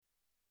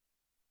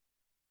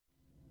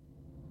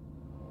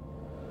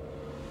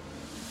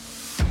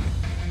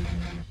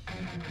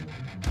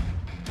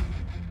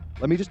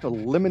Let me just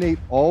eliminate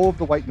all of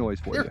the white noise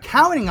for you. They're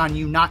counting on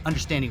you not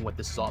understanding what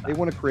this is all about. They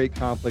want to create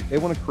conflict. They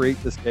want to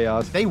create this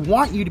chaos. They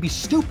want you to be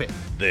stupid.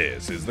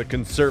 This is the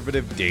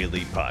Conservative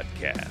Daily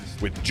Podcast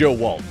with Joe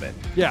Waldman.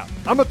 Yeah,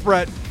 I'm a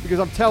threat because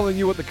I'm telling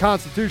you what the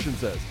Constitution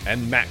says.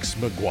 And Max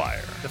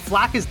McGuire. The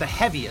flak is the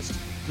heaviest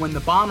when the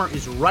bomber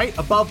is right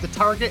above the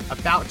target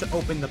about to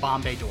open the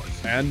bomb bay doors.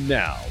 And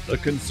now, the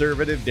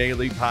Conservative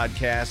Daily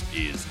Podcast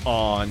is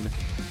on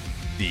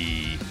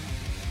the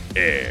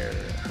air.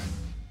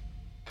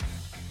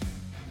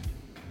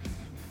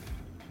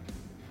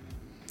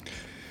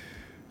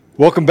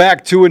 Welcome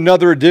back to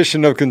another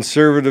edition of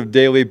Conservative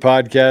Daily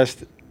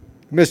Podcast.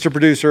 Mr.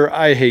 Producer,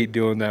 I hate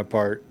doing that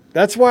part.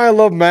 That's why I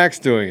love Max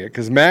doing it,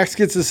 because Max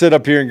gets to sit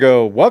up here and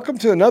go, welcome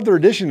to another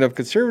edition of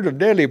Conservative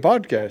Daily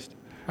Podcast.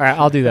 All right,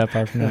 I'll do that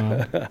part from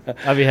now on.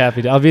 I'll be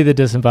happy to. I'll be the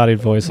disembodied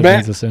voice that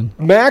brings us in.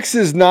 Max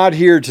is not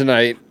here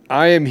tonight.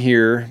 I am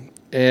here,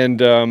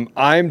 and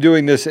I'm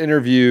doing this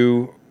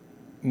interview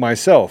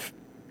myself.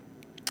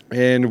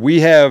 And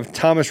we have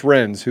Thomas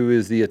Renz, who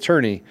is the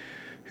attorney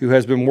who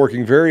has been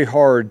working very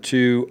hard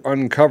to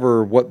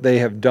uncover what they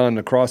have done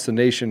across the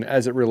nation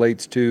as it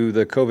relates to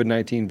the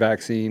COVID-19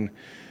 vaccine.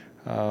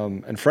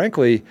 And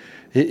frankly,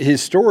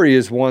 his story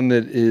is one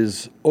that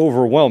is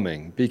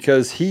overwhelming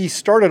because he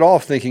started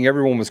off thinking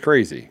everyone was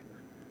crazy.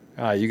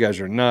 You guys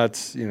are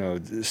nuts,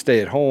 stay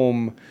at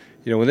home.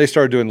 When they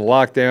started doing the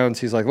lockdowns,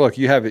 he's like, look,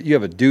 you have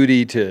a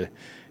duty to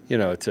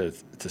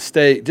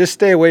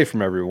stay away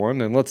from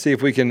everyone. And let's see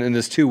if we can, in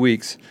this 2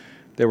 weeks,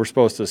 they were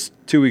supposed to,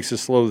 2 weeks to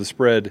slow the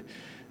spread,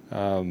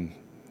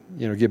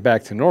 get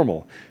back to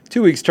normal.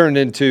 2 weeks turned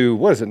into,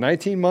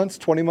 19 months,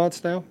 20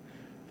 months now?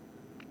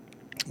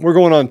 We're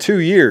going on 2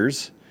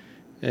 years,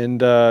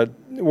 and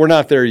we're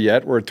not there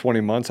yet. We're at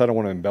 20 months. I don't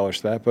want to embellish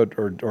that,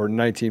 or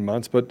 19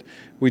 months. But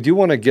we do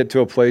want to get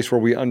to a place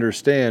where we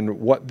understand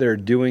what they're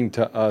doing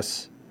to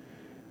us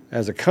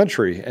as a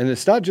country. And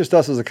it's not just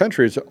us as a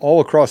country. It's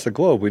all across the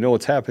globe. We know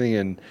what's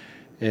happening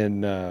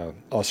in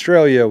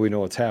Australia. We know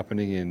what's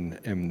happening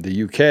in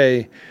the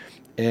UK.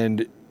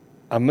 And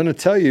I'm going to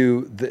tell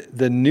you,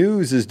 the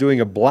news is doing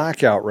a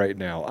blackout right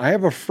now. I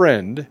have a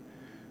friend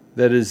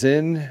that is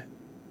in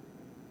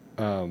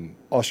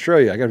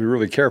Australia. I got to be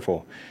really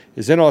careful.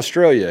 Is in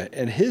Australia,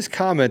 and his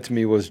comment to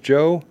me was,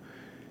 Joe,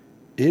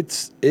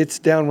 it's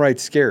downright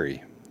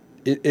scary.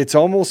 It's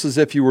almost as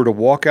if you were to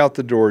walk out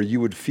the door, you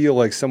would feel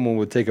like someone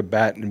would take a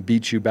bat and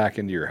beat you back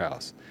into your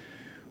house.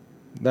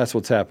 That's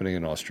what's happening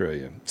in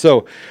Australia.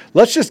 So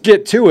let's just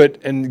get to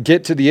it and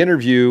get to the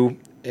interview.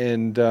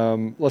 And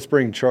let's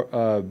bring Thomas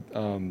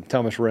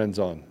Renz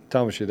on.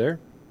 Thomas, you there?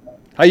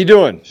 How you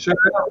doing? Sure.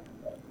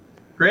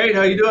 Great.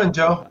 How you doing,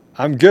 Joe?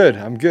 I'm good.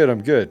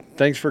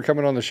 Thanks for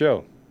coming on the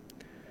show.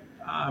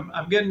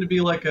 I'm getting to be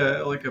like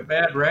a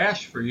bad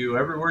rash for you.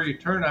 Everywhere you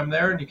turn, I'm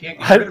there, and you can't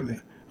get rid of me.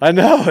 I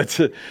know.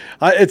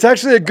 It's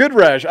actually a good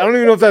rash. I don't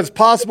even know if that's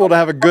possible to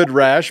have a good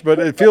rash, but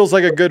it feels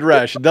like a good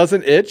rash. It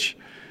doesn't itch.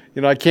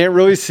 I can't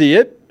really see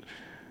it.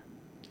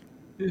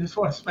 You just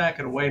want to smack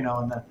it away now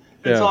and then.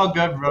 It's all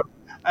good, bro.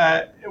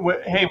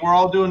 Hey, we're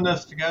all doing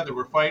this together.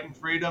 We're fighting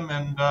freedom,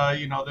 and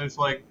there's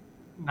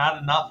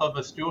not enough of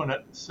us doing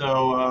it.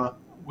 So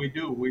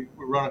we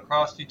run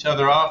across each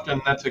other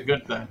often. That's a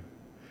good thing.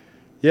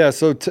 Yeah.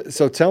 So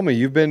tell me,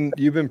 you've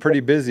been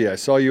pretty busy. I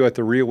saw you at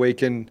the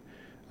Reawaken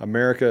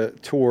America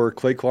tour,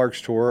 Clay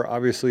Clark's tour.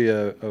 Obviously,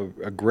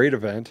 a great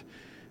event,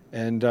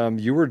 and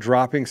you were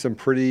dropping some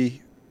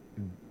pretty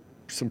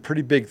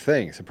big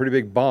things, some pretty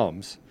big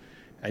bombs,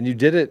 and you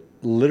did it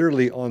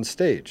literally on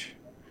stage.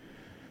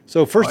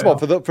 So first of all,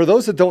 for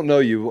those that don't know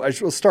you,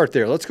 we'll start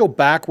there. Let's go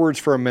backwards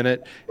for a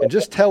minute and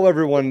just tell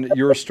everyone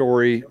your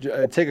story.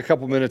 Take a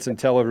couple minutes and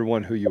tell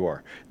everyone who you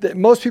are.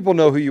 Most people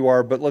know who you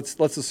are, but let's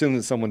assume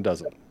that someone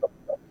doesn't.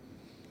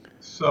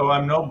 So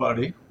I'm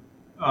nobody.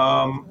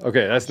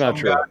 Okay, that's not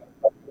true.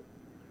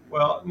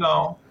 Well,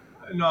 no,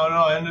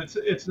 and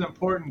it's an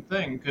important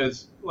thing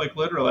because,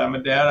 literally, I'm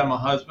a dad, I'm a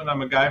husband,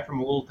 I'm a guy from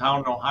a little town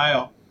in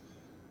Ohio.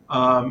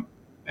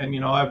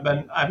 And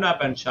I've not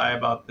been shy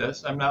about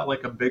this. I'm not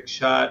like a big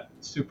shot,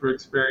 super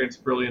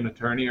experienced, brilliant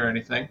attorney or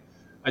anything.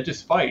 I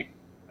just fight,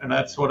 and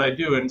that's what I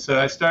do. And so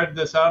I started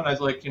this out, and I was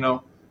like,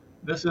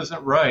 this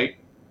isn't right.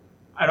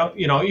 I don't,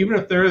 even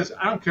if there is,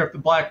 I don't care if the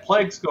Black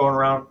Plague's going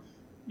around.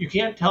 You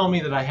can't tell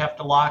me that I have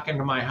to lock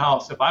into my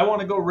house. If I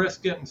want to go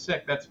risk getting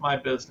sick, that's my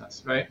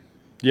business, right?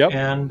 Yep.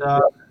 And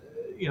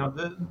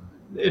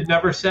it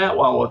never sat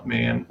well with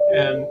me, and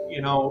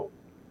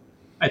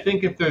I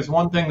think if there's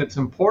one thing that's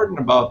important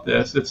about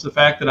this, it's the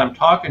fact that I'm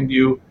talking to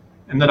you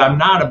and that I'm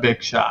not a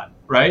big shot,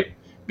 right?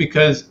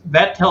 Because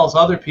that tells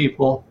other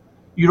people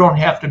you don't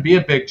have to be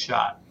a big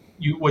shot.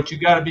 What you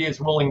got to be is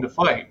willing to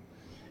fight.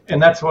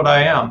 And that's what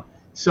I am.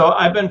 So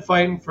I've been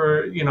fighting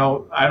for,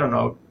 I don't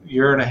know,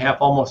 year and a half,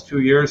 almost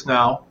 2 years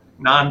now,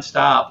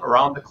 nonstop,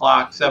 around the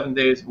clock, 7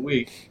 days a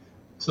week.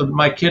 So that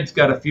my kids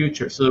got a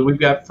future, so that we've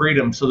got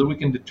freedom, so that we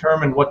can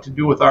determine what to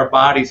do with our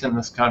bodies in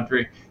this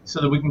country, so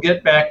that we can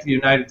get back to the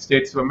United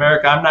States of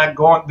America. I'm not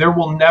going. There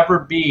will never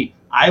be.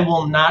 I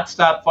will not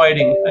stop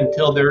fighting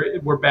until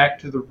we're back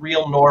to the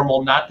real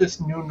normal, not this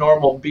new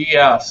normal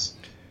BS.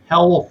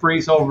 Hell will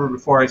freeze over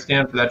before I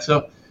stand for that.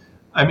 So,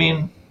 I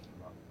mean,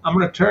 I'm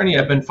an attorney.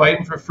 I've been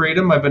fighting for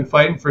freedom. I've been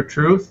fighting for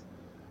truth,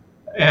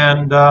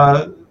 and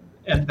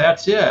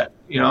that's it.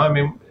 I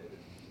mean,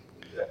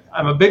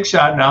 I'm a big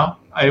shot now.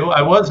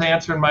 I was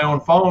answering my own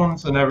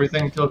phones and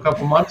everything until a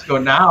couple months ago.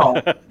 Now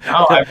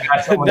I've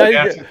got someone that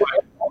answers my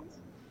phones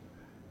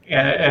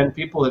and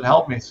people that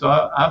help me. So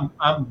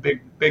I'm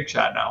big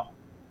shot now.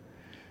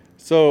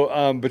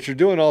 So, but you're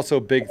doing also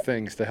big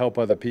things to help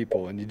other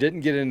people, and you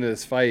didn't get into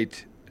this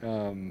fight,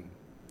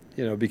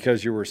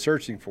 because you were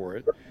searching for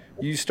it.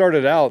 You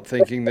started out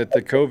thinking that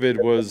the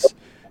COVID was,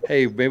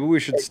 hey, maybe we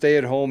should stay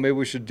at home. Maybe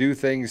we should do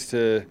things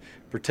to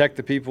protect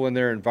the people in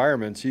their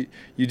environments. You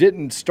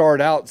didn't start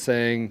out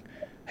saying,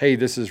 hey,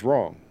 this is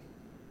wrong.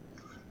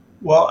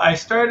 Well, I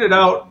started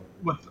out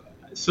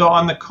so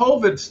on the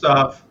COVID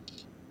stuff,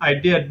 I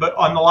did, but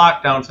on the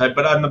lockdown side,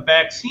 but on the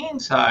vaccine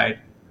side,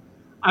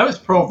 I was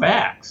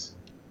pro-vax.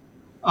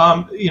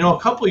 A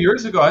couple of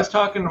years ago, I was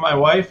talking to my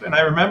wife, and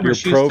I remember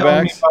she was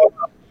telling me about,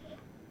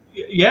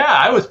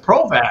 I was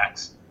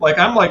pro-vax. Like,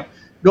 I'm like,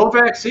 no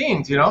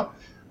vaccines,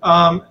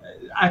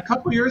 a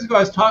couple of years ago, I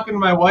was talking to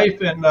my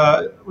wife, and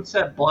what's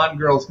that blonde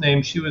girl's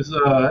name? She was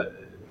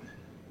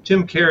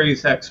Jim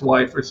Carrey's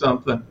ex-wife or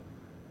something.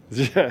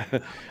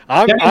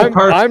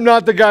 I'm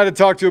not the guy to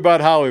talk to about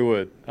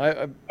Hollywood.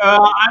 I'm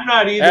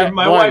not either.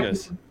 My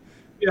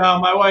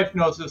wife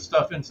knows this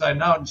stuff inside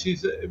and out.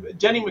 And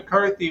Jenny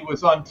McCarthy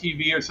was on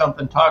TV or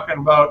something talking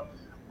about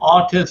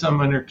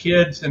autism and her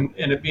kids and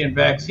it being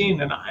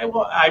vaccine. And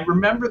I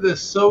remember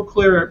this so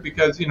clear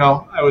because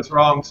I was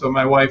wrong. So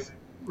my wife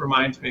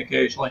reminds me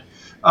occasionally,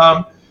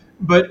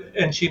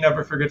 and she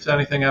never forgets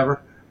anything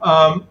ever.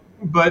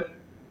 But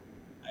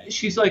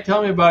she's like,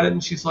 tell me about it,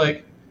 and she's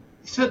like,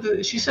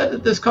 she said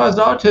that this caused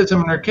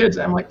autism in her kids.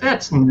 I'm like,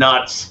 that's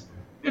nuts.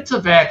 It's a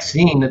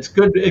vaccine. It's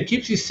good. It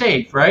keeps you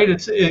safe, right?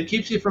 It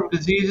keeps you from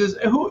diseases.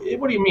 What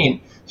do you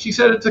mean? She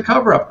said it's a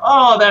cover-up.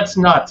 Oh, that's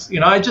nuts.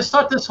 I just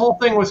thought this whole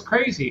thing was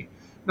crazy.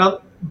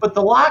 Now, but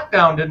the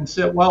lockdown didn't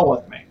sit well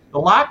with me. The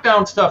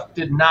lockdown stuff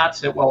did not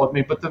sit well with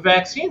me, but the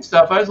vaccine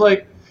stuff, I was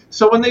like,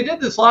 so when they did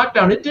this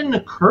lockdown, it didn't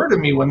occur to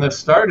me when this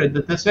started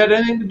that this had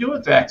anything to do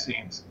with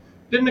vaccines.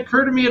 It didn't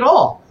occur to me at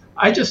all.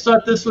 I just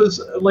thought this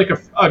was like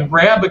a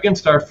grab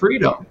against our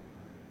freedom.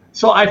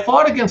 So I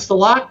fought against the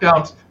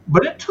lockdowns,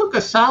 but it took a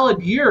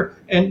solid year.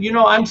 And,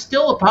 I'm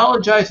still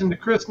apologizing to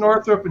Chris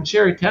Northrup and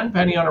Sherry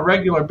Tenpenny on a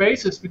regular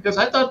basis because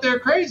I thought they were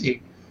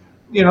crazy,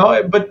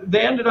 but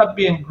they ended up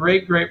being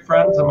great, great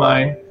friends of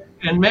mine.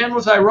 And man,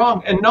 was I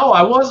wrong. And no,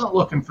 I wasn't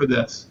looking for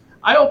this.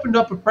 I opened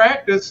up a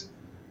practice.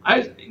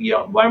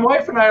 My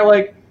wife and I are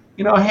like,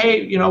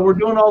 hey, we're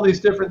doing all these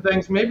different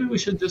things. Maybe we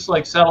should just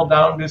like settle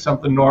down and do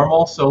something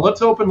normal. So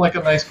let's open like a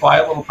nice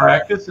quiet little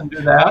practice and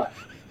do that.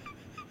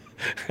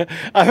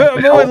 I'm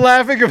only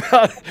laughing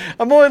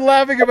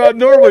about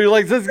normal. You're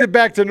like, let's get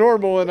back to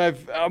normal, and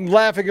I'm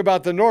laughing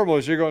about the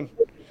normal. So you're going,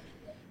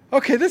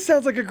 okay, this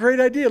sounds like a great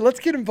idea. Let's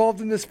get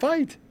involved in this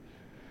fight.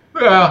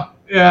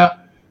 Yeah.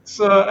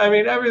 So I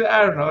mean,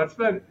 I don't know. It's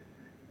been.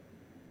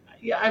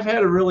 Yeah, I've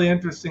had a really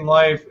interesting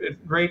life.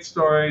 Great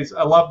stories.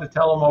 I love to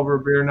tell them over a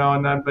beer now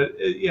and then, but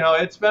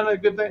it's been a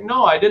good thing.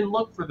 No, I didn't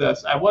look for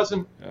this. I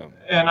wasn't,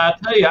 and I'll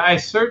tell you,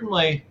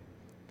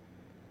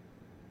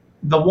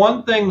 the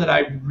one thing that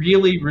I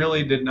really,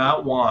 really did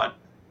not want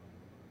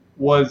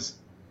was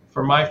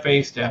for my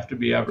face to have to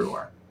be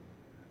everywhere.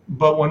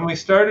 But when we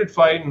started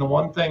fighting, the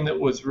one thing that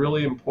was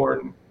really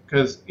important,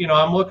 because,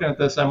 I'm looking at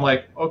this, I'm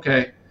like,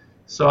 okay,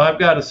 so I've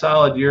got a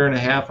solid year and a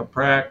half of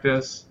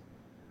practice.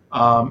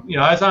 I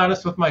was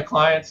honest with my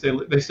clients.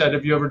 They said,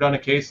 have you ever done a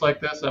case like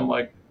this? I'm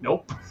like,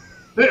 nope.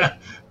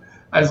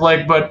 I was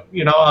like, but,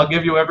 I'll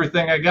give you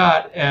everything I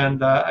got.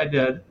 And I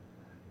did.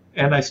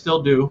 And I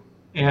still do.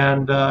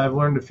 And I've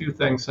learned a few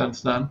things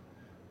since then.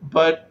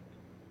 But,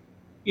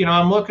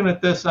 I'm looking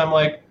at this. I'm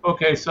like,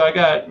 okay, so I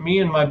got me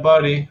and my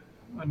buddy,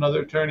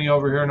 another attorney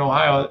over here in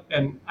Ohio.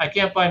 And I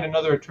can't find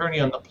another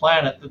attorney on the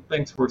planet that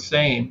thinks we're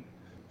sane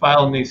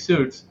filing these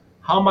suits.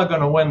 How am I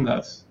going to win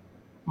this?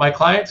 My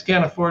clients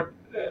can't afford.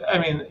 I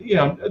mean,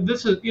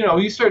 this is,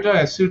 you start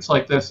talking suits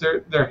like this,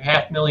 they're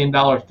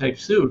 $500,000 type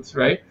suits,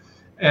 right?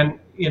 And,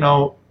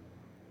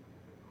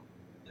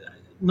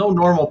 no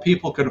normal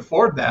people could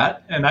afford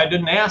that. And I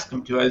didn't ask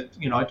them to.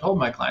 I told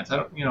my clients,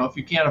 if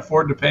you can't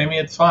afford to pay me,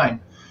 it's fine.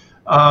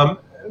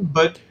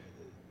 But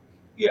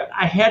yeah,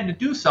 I had to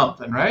do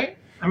something, right?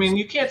 I mean,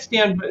 you can't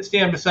stand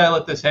beside and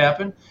let this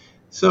happen.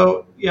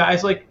 So yeah, I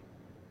was like,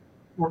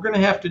 we're going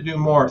to have to do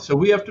more. So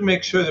we have to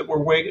make sure that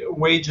we're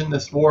waging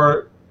this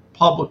war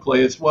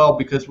publicly as well,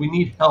 because we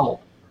need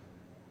help.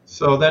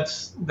 So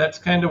that's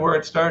kind of where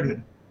it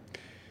started.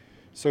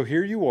 So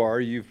here you are.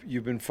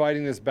 You've been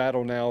fighting this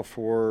battle now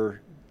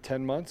for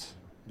 10 months,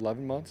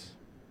 11 months?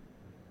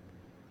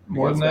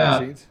 More than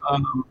that.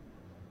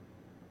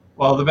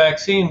 Well, the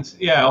vaccines,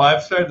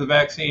 I've started the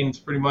vaccines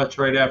pretty much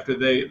right after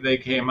they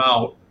came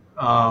out.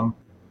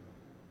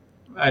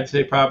 I'd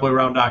say probably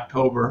around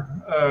October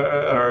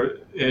or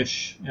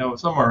ish,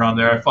 somewhere around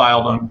there. I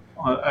filed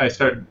I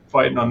started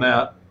fighting on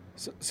that.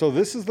 So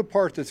this is the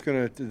part that's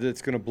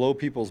gonna blow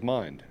people's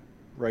mind,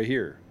 right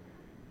here,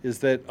 is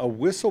that a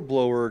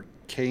whistleblower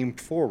came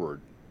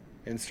forward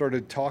and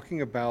started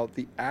talking about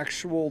the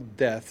actual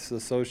deaths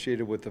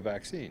associated with the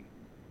vaccine.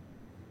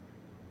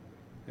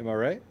 Am I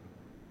right?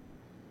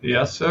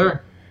 Yes,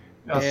 sir.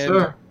 Yes, and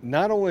sir.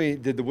 Not only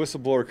did the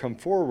whistleblower come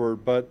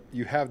forward, but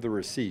you have the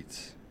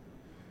receipts.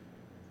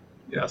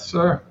 Yes,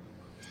 sir.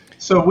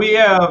 So we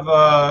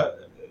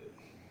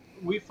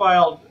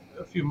filed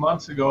a few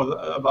months ago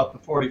about the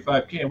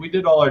 45K, and we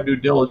did all our due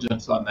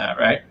diligence on that,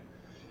 right?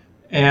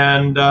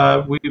 And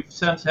we've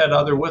since had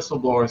other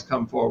whistleblowers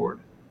come forward.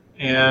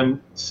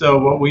 And so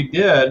what we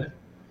did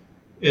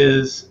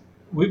is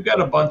we've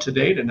got a bunch of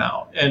data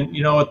now. And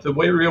at the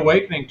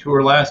Reawakening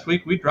tour last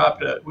week, we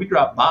dropped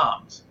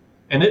bombs,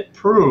 and it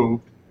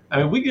proved. I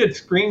mean, we did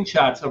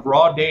screenshots of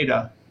raw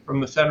data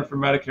from the Center for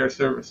Medicare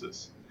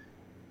Services.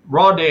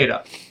 Raw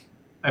data.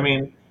 I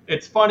mean,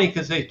 it's funny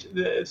because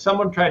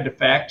someone tried to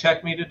fact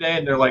check me today,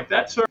 and they're like,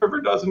 "That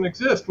server doesn't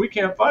exist. We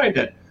can't find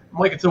it." I'm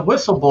like, "It's a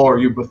whistleblower,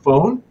 you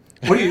buffoon.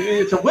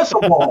 It's a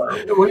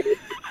whistleblower.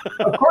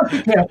 Of course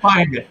you can't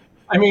find it.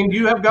 I mean, do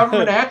you have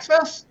government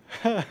access?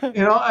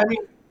 I mean,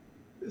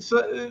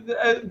 so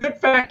good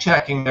fact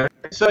checking there.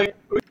 So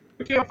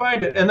we can't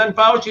find it." And then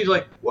Fauci's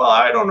like, "Well,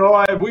 I don't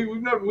know.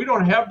 We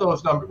don't have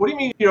those numbers." What do you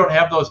mean you don't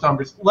have those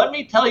numbers? Let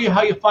me tell you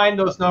how you find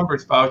those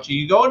numbers, Fauci.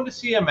 You go into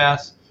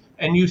CMS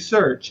and you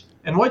search.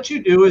 And what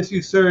you do is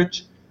you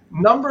search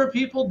number of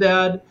people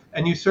dead,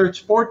 and you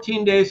search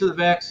 14 days of the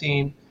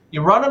vaccine.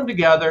 You run them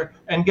together,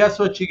 and guess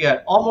what you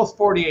get? Almost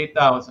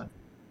 48,000.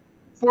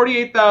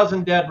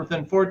 48,000 dead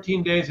within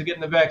 14 days of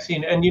getting the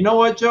vaccine. And you know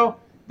what, Joe?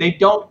 They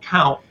don't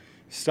count.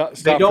 Stop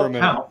they don't for a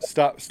minute.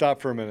 Count.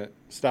 Stop for a minute.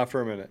 Stop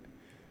for a minute.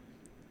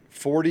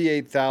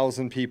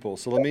 48,000 people.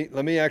 So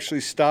let me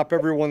actually stop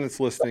everyone that's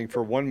listening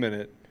for 1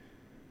 minute.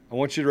 I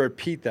want you to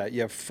repeat that.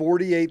 You have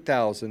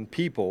 48,000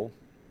 people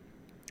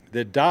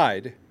that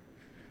died,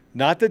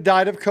 not that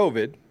died of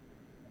COVID.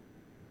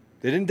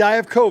 They didn't die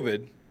of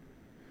COVID.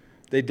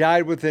 They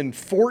died within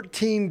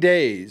 14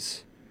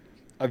 days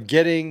of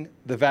getting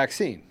the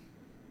vaccine.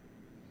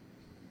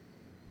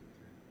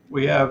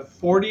 We have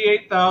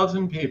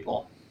 48,000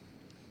 people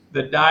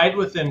that died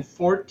within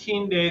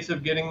 14 days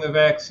of getting the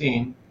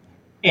vaccine.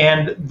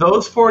 And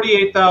those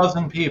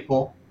 48,000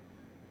 people,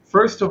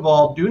 first of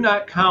all, do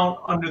not count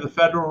under the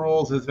federal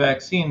rules as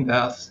vaccine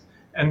deaths.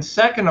 And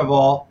second of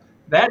all,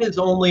 that is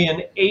only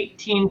an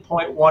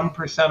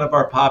 18.1% of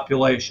our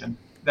population.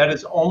 That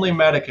is only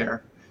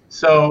Medicare.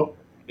 So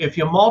if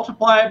you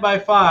multiply it by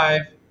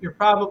 5, you're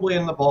probably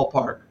in the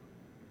ballpark.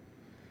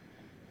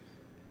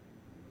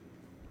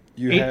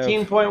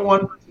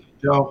 18.1%,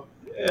 Joe.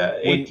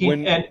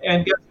 18.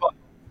 And guess what?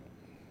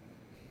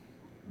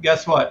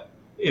 Guess what?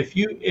 If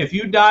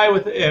you die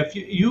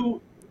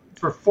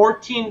for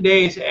 14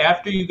 days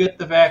after you get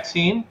the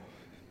vaccine,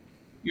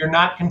 you're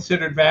not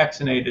considered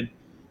vaccinated.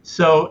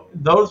 So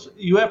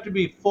you have to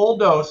be full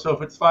dose. So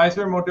if it's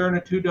Pfizer,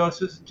 Moderna 2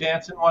 doses,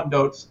 Janssen 1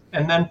 dose,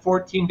 and then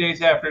 14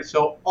 days after.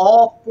 So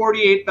all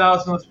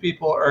 48,000 of those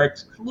people are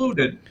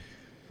excluded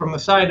from the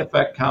side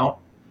effect count.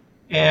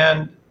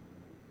 And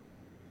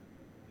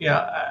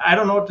yeah, I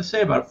don't know what to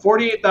say about it.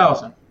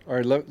 48,000. All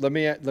right, let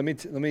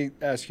me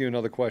ask you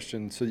another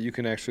question so that you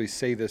can actually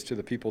say this to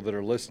the people that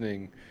are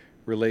listening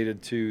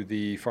related to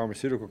the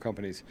pharmaceutical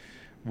companies.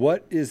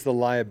 What is the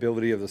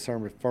liability of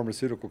the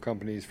pharmaceutical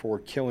companies for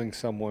killing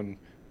someone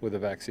with a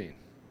vaccine?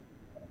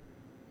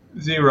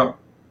 0.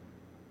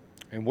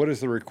 And what is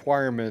the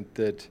requirement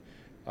that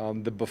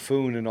the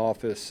buffoon in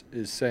office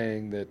is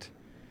saying that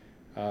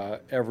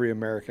every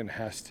American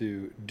has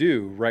to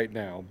do right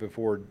now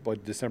before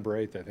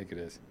December 8th, I think it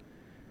is?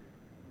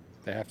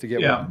 They have to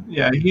get one.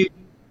 Yeah.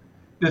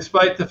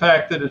 Despite the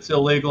fact that it's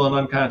illegal and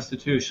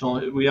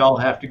unconstitutional, we all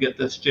have to get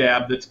this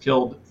jab that's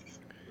killed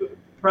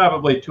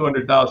probably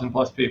 200,000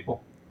 plus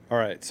people. All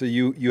right, so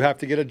you have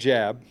to get a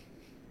jab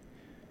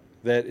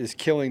that is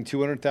killing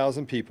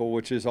 200,000 people,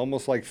 which is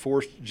almost like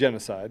forced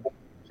genocide.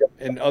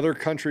 In other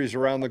countries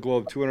around the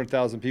globe,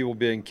 200,000 people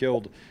being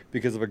killed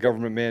because of a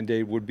government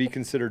mandate would be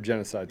considered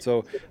genocide.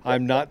 So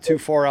I'm not too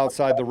far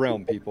outside the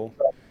realm, people.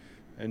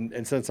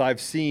 And since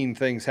I've seen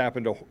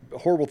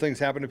horrible things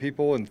happen to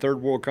people in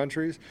third world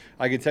countries,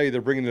 I can tell you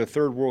they're bringing the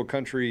third world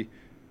country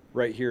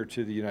right here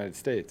to the United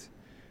States.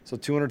 So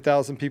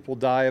 200,000 people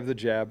die of the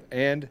jab,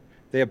 and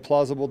they have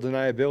plausible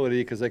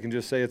deniability because they can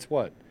just say it's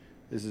what?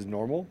 This is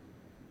normal?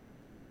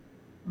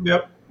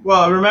 Yep.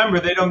 Well,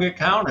 remember, they don't get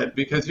counted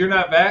because you're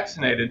not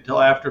vaccinated till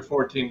after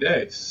 14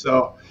 days.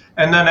 So,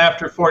 and then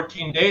after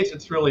 14 days,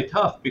 it's really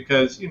tough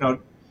because,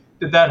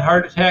 did that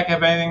heart attack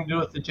have anything to do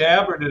with the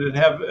jab, or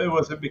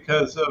was it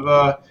because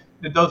of,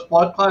 did those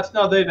blood clots?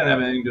 No, they didn't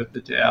have anything to do with the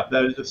jab.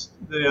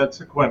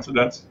 That's a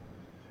coincidence.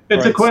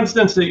 It's a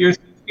coincidence that you're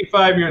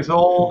 65 years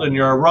old and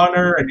you're a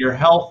runner and you're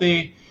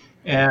healthy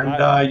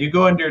And you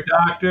go into your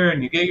doctor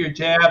and you get your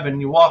jab and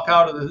you walk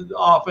out of the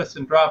office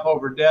and drop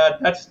over dead.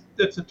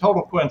 It's a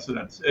total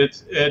coincidence.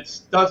 It's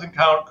doesn't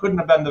count. Couldn't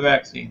have been the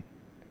vaccine.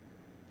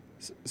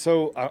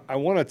 So I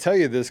want to tell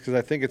you this because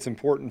I think it's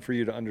important for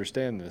you to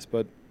understand this.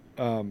 But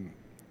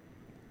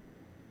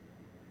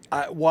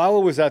while I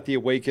was at the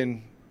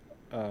Awaken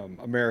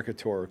America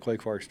tour, Clay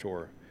Clark's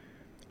tour,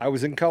 I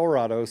was in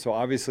Colorado. So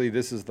obviously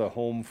this is the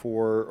home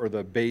for, or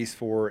the base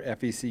for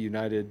FEC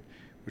United,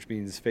 which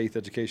means Faith,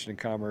 Education, and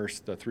Commerce,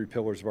 the three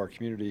pillars of our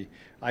community.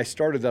 I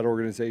started that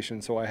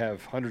organization, so I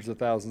have hundreds of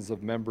thousands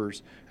of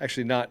members.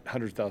 Actually, not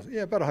hundreds of thousands.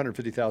 Yeah, about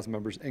 150,000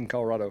 members in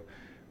Colorado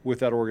with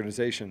that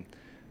organization.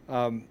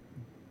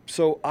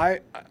 So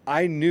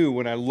I knew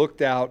when I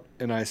looked out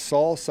and I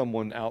saw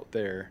someone out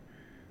there,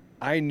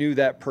 I knew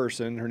that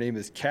person. Her name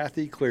is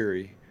Kathy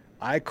Cleary.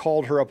 I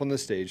called her up on the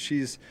stage.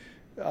 She's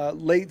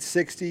late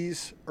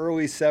 60s,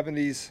 early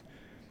 70s.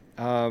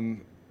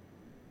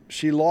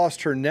 She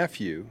lost her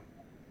nephew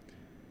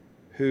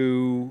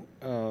who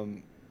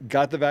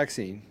got the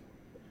vaccine.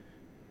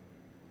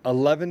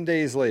 11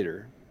 days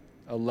later,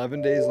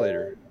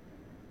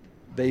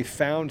 they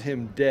found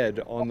him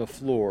dead on the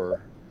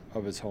floor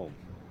of his home.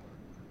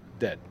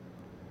 Dead.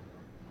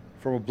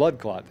 From a blood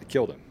clot that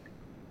killed him.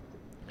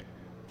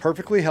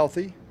 Perfectly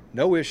healthy,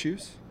 no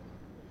issues.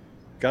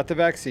 Got the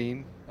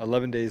vaccine,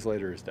 11 days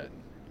later is dead.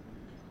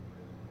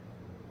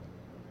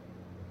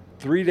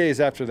 3 days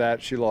after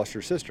that, she lost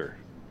her sister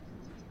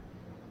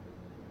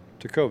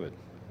to COVID.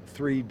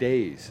 3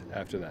 days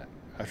after that,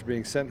 after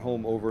being sent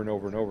home over and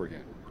over and over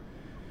again.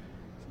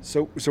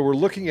 So we're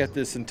looking at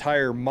this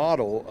entire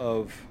model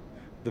of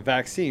the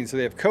vaccine. So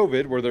they have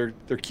COVID, where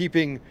they're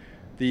keeping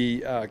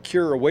the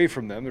cure away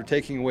from them. They're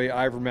taking away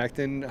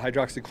ivermectin,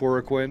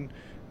 hydroxychloroquine,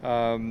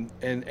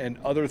 and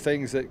other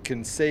things that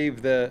can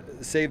save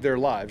their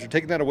lives. They're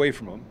taking that away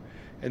from them.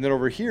 And then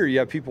over here, you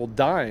have people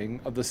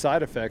dying of the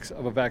side effects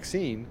of a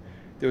vaccine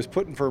that was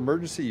put in for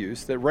emergency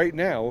use. That right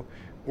now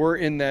we're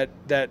in that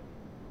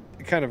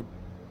kind of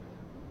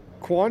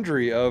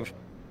quandary of,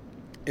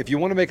 if you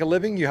want to make a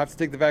living, you have to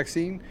take the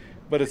vaccine,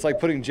 but it's like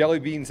putting jelly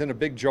beans in a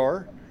big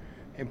jar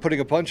and putting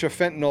a bunch of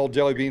fentanyl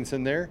jelly beans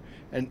in there,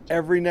 and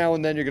every now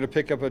and then you're going to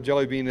pick up a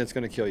jelly bean that's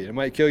going to kill you. It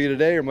might kill you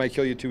today or it might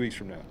kill you 2 weeks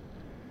from now.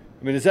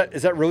 I mean, is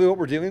that really what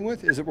we're dealing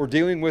with? Is it we're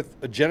dealing with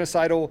a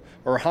genocidal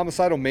or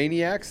homicidal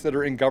maniacs that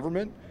are in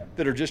government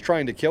that are just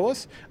trying to kill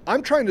us?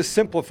 I'm trying to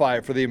simplify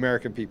it for the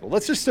American people.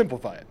 Let's just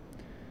simplify it.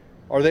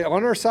 Are they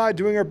on our side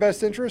doing our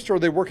best interest, or are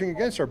they working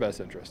against our best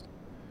interest?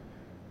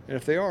 And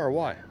if they are,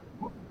 why?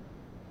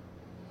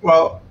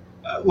 Well,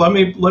 let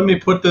me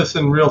put this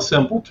in real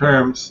simple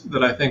terms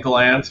that I think will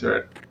answer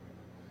it.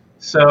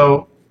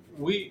 So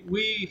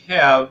we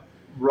have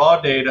raw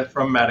data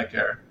from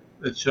Medicare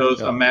that shows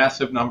a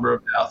massive number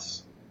of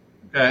deaths.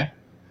 Okay,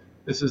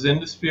 this is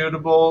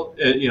indisputable.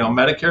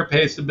 Medicare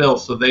pays the bill,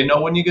 so they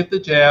know when you get the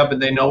jab,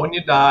 and they know when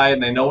you die,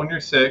 and they know when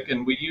you're sick,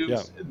 and we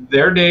use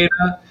their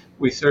data.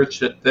 We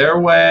searched it their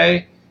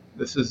way.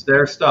 This is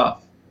their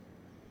stuff.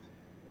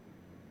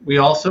 We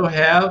also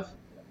have,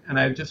 and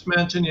I just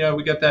mentioned,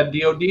 we got that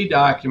DOD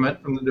document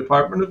from the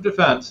Department of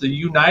Defense, the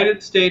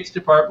United States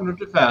Department of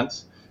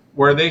Defense,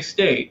 where they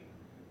state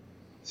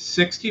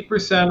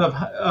 60%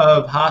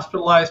 of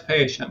hospitalized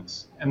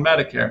patients in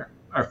Medicare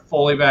are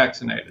fully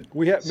vaccinated.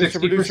 We have, Mr.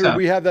 Producer, do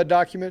we have that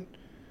document?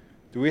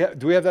 Do we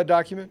have that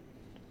document?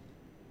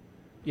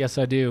 Yes,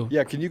 I do.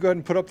 Yeah, can you go ahead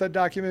and put up that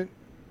document?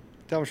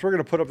 Thomas, we're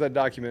going to put up that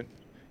document.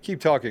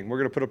 Keep talking. We're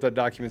going to put up that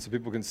document so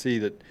people can see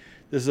that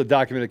this is a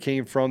document that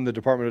came from the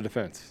Department of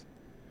Defense.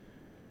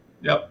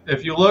 Yep.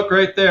 If you look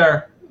right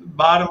there,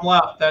 bottom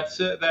left, that's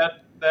it.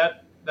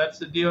 That's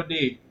the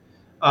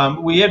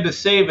DOD. We had to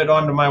save it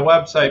onto my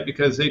website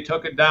because they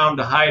took it down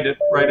to hide it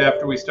right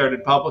after we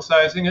started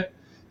publicizing it.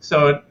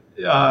 So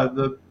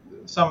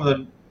some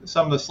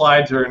of the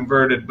slides are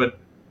inverted, but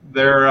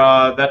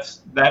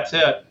that's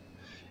it.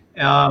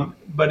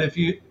 But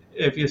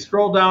if you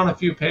scroll down a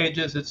few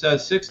pages, it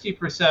says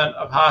 60%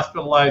 of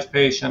hospitalized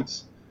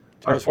patients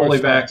are fully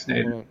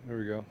vaccinated. There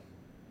we go.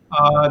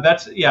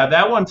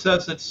 That one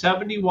says that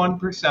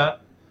 71%.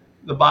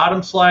 The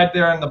bottom slide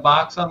there in the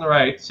box on the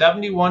right,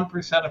 71%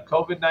 of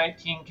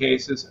COVID-19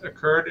 cases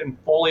occurred in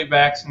fully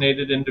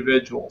vaccinated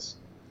individuals.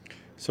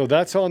 So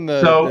that's on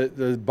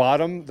the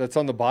bottom. That's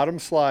on the bottom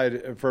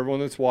slide for everyone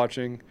that's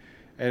watching,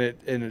 and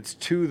it's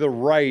to the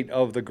right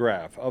of the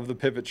graph of the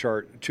pivot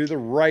chart. To the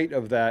right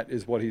of that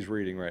is what he's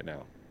reading right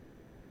now.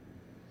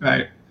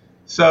 Right.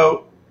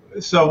 So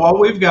what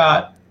we've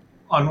got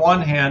on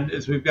one hand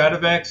is we've got a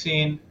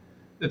vaccine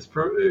that's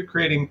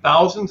creating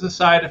thousands of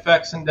side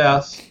effects and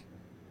deaths.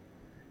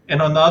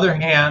 And on the other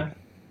hand,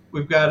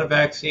 we've got a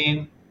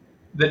vaccine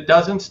that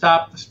doesn't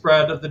stop the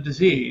spread of the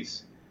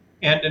disease.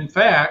 And in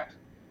fact,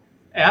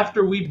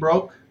 after we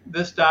broke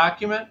this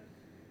document,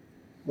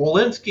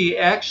 Walensky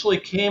actually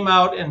came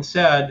out and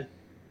said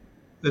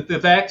that the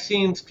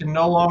vaccines can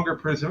no longer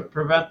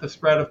prevent the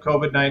spread of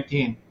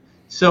COVID-19.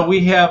 So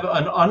we have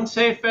an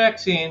unsafe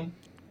vaccine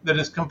that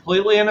is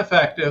completely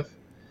ineffective,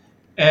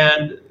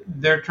 and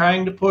they're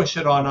trying to push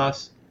it on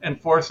us.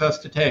 and force us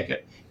to take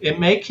it. It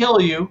may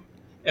kill you.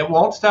 It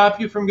won't stop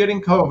you from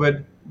getting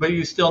COVID, but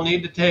you still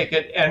need to take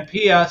it. And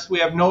P.S., we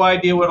have no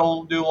idea what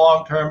it'll do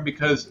long term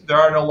because there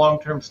are no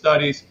long-term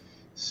studies.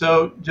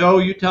 So, Joe,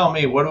 you tell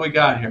me, what do we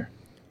got here?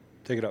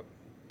 Take it up.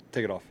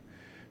 Take it off.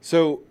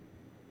 So,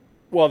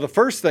 well, the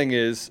first thing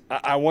is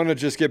I want to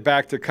just get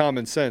back to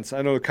common sense.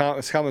 I know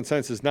common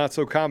sense is not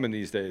so common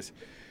these days.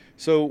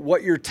 So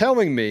what you're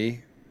telling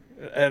me,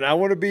 and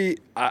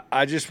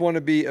I just want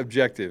to be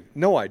objective.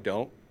 No, I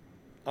don't.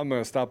 I'm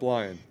going to stop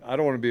lying. I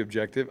don't want to be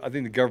objective. I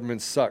think the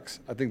government sucks.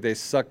 I think they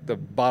suck the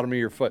bottom of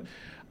your foot.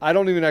 I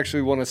don't even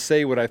actually want to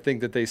say what I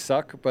think that they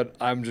suck, but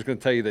I'm just going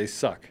to tell you they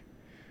suck.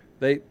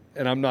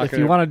 And I'm not going to. If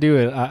you want to do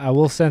it, I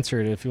will censor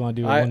it if you want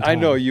to do it one time. I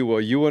know you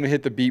will. You want to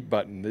hit the beep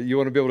button. You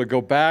want to be able to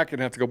go back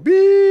and have to go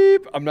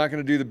beep. I'm not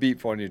going to do the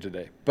beep on you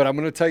today. But I'm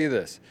going to tell you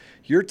this.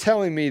 You're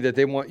telling me that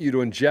they want you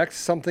to inject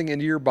something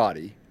into your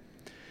body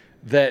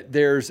that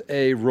there's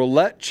a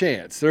roulette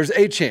chance. There's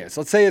a chance.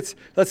 Let's say it's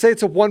a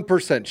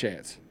 1%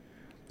 chance.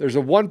 There's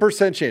a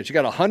 1% chance. You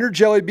got 100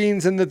 jelly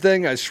beans in the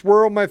thing. I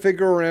swirl my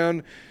finger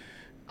around.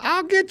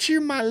 I'll get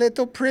you, my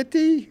little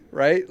pretty,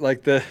 right?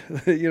 Like the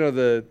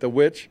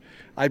witch.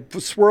 I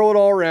swirl it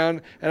all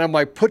around, and I'm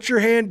like, put your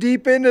hand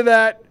deep into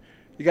that.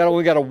 You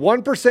only got a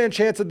 1%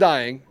 chance of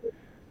dying,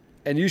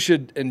 and you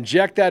should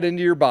inject that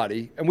into your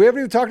body. And we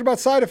haven't even talked about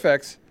side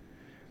effects.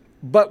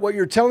 But what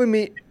you're telling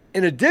me,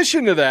 in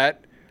addition to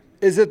that,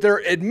 is that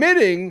they're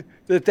admitting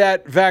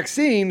that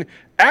vaccine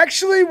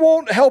actually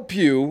won't help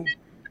you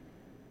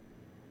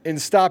in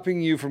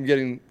stopping you from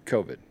getting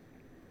COVID.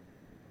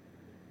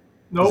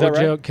 No, Is that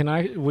right?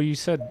 Joe, well, you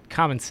said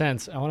common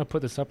sense. I want to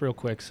put this up real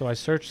quick. So I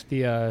searched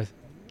the,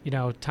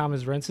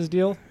 Thomas Rentz's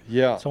deal.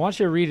 Yeah. So I want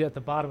you to read it at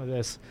the bottom of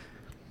this.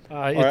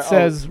 right,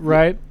 Says,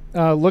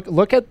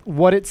 look at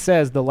what it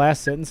says, the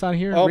last sentence on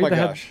here. Oh Read my the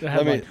gosh. the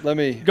headline. Let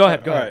me. Go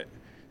ahead. All right.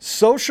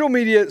 Social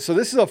media. So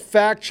this is a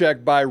fact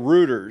check by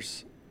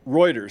Reuters.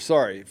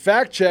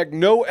 Fact check,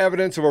 no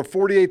evidence of over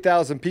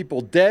 48,000 people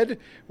dead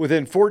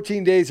within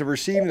 14 days of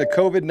receiving the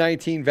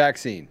COVID-19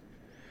 vaccine.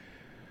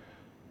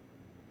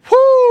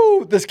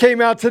 Whoo! This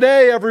came out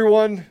today,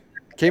 everyone.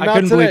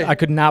 I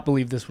could not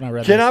believe this when I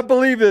read this. Cannot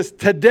believe this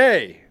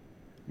today.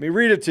 Let me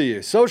read it to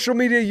you. Social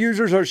media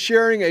users are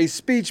sharing a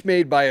speech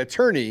made by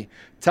attorney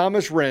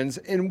Thomas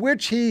Renz in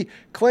which he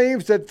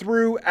claims that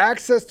through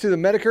access to the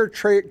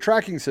Medicare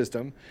tracking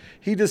system,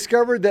 he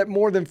discovered that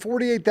more than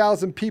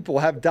 48,000 people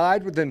have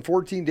died within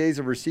 14 days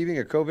of receiving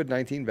a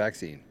COVID-19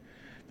 vaccine.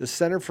 The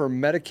Center for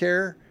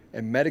Medicare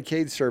and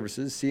Medicaid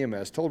Services,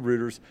 CMS, told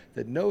Reuters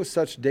that no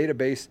such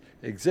database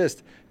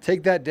exists.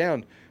 Take that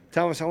down.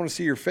 Thomas, I want to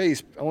see your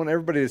face. I want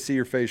everybody to see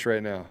your face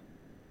right now.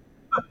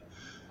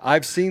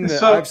 I've seen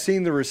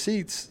the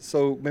receipts,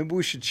 so maybe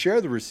we should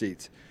share the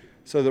receipts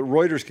so that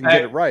Reuters can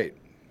get it right.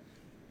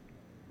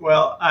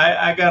 Well,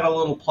 I got a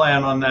little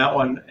plan on that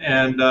one,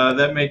 and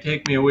that may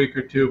take me a week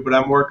or two, but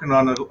I'm working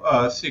on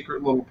a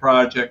secret little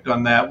project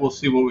on that. We'll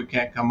see what we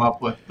can't come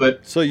up with.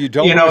 But so you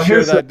don't want to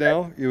share that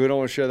now? You don't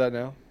want to share that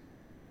now?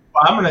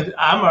 Well,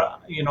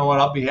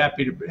 I'll be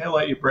happy to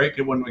let you break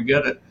it when we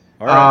get it.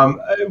 All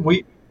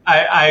right.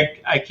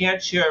 I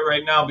can't share it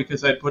right now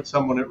because I'd put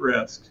someone at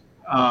risk.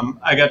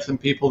 I got some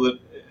people that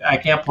I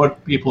can't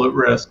put people at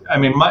risk. I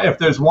mean, if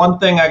there's one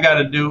thing I got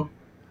to do,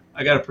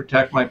 I got to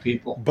protect my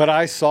people. But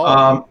I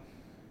saw it.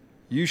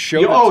 You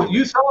showed it to me.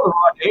 You saw the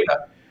raw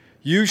data.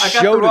 You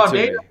showed it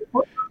to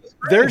me.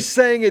 They're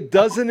saying it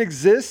doesn't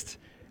exist,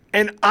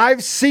 and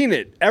I've seen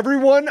it.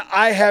 Everyone,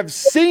 I have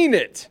seen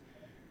it.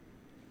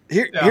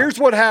 Here's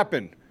what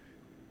happened.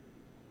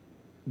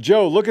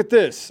 Joe, look at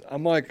this.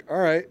 I'm like, all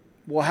right,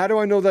 well, how do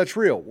I know that's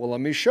real? Well,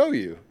 let me show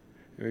you.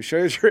 Let me show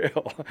you it's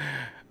real.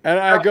 And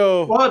I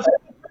go. Well, it's in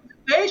the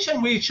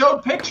presentation. We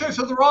showed pictures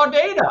of the raw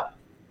data.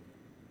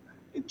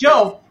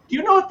 Joe, do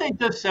you know what they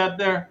just said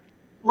there?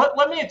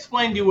 Let me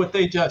explain to you what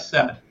they just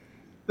said.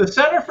 The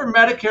Center for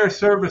Medicare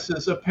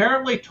Services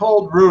apparently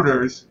told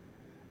Reuters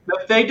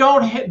that they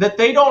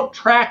don't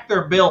track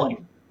their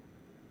billing.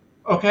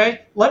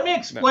 Okay, let me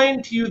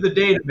explain to you the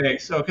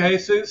database. Okay,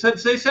 so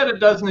since they said it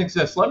doesn't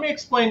exist, let me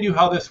explain to you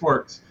how this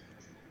works.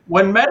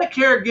 When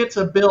Medicare gets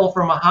a bill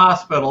from a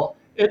hospital,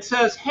 it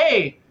says,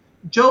 "Hey,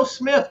 Joe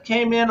Smith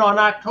came in on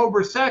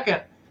October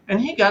 2nd,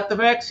 and he got the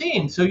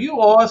vaccine, so you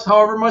owe us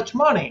however much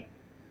money."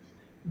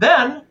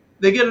 Then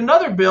they get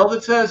another bill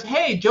that says,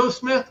 "Hey, Joe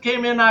Smith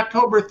came in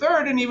October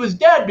 3rd, and he was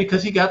dead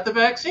because he got the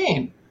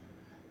vaccine.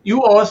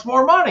 You owe us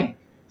more money."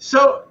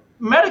 So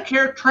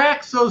Medicare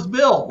tracks those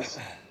bills.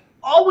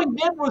 All we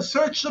did was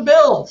search the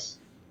bills.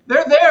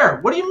 They're there.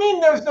 What do you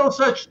mean there's no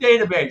such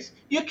database?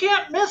 You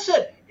can't miss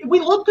it. We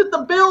looked at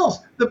the bills.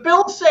 The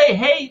bills say,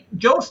 "Hey,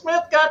 Joe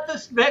Smith got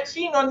this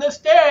vaccine on this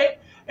day,"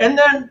 and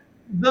then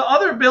the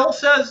other bill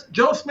says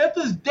Joe Smith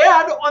is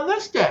dead on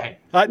this day.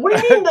 What do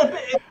you mean?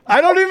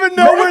 I don't even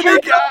know where they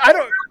got. I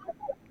don't.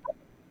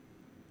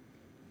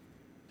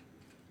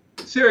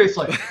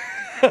 Seriously.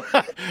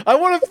 I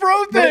want to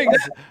throw things.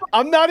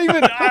 I'm not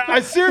even. I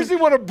seriously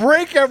want to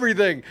break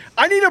everything.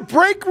 I need a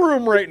break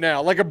room right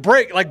now, like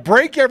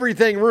break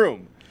everything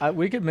room.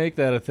 We could make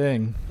that a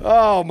thing.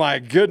 Oh my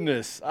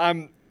goodness.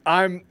 I'm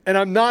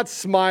not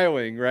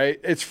smiling, right?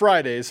 It's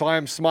Friday, so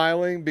I'm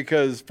smiling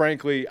because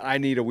frankly, I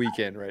need a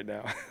weekend right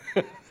now.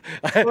 Well,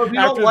 if you don't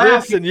After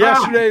laugh, this you and cry.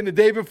 yesterday and the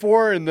day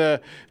before and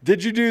the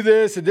did you do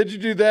this and did you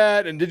do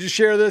that and did you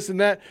share this and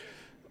that?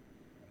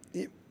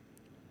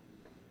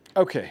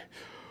 Okay.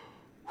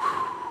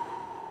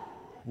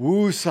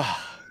 Woosa.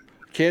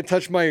 Can't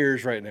touch my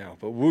ears right now,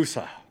 but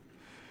woosa.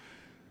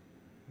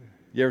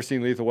 You ever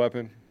seen Lethal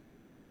Weapon?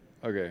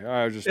 Okay,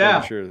 I was just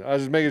making sure. I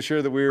was just making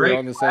sure that we were Great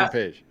on the same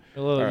page.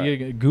 A little All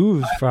right.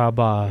 goose from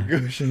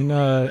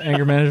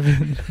anger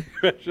management.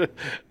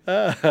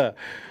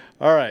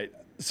 All right.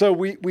 So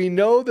we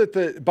know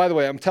that by the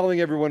way, I'm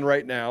telling everyone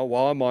right now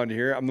while I'm on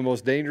here, I'm the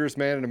most dangerous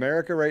man in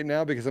America right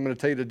now because I'm going to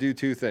tell you to do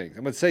two things.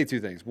 I'm going to say two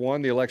things.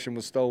 One, the election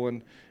was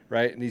stolen,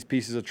 right? And these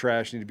pieces of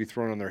trash need to be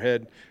thrown on their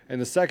head.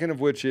 And the second of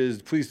which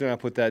is, please do not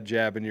put that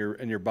jab in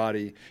your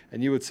body.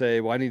 And you would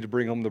say, well, I need to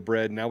bring home the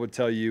bread. And I would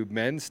tell you,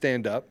 men,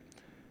 stand up.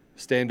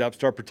 Stand up,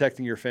 start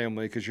protecting your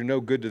family because you're no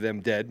good to them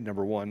dead,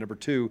 number one. Number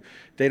two,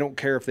 they don't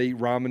care if they eat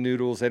ramen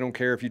noodles. They don't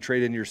care if you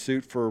trade in your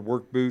suit for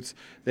work boots.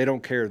 They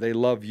don't care. They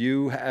love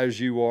you as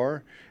you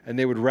are, and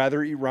they would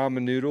rather eat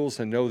ramen noodles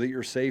and know that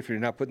you're safe and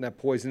you're not putting that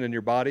poison in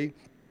your body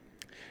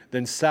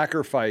than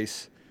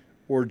sacrifice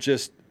or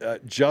just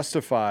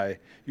justify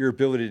your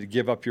ability to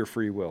give up your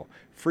free will.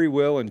 Free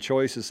will and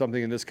choice is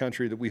something in this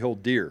country that we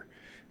hold dear.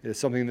 It's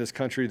something in this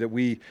country that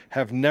we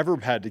have never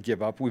had to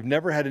give up. We've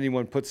never had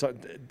anyone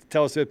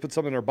tell us to put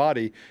something in our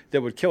body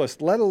that would kill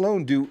us, let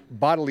alone do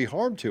bodily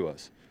harm to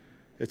us.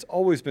 It's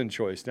always been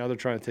choice. Now they're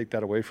trying to take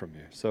that away from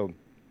you. So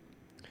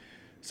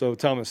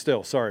Thomas,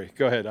 still, sorry,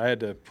 go ahead. I had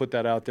to put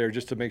that out there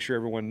just to make sure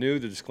everyone knew.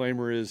 The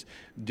disclaimer is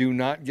do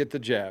not get the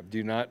jab.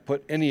 Do not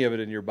put any of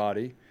it in your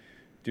body.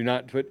 Do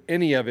not put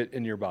any of it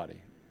in your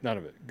body. None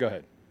of it. Go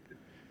ahead.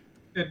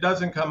 It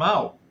doesn't come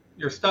out.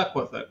 You're stuck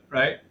with it,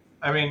 right?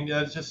 I mean,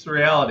 that's just the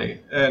reality,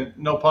 and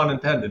no pun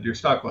intended. You're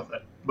stuck with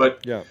it.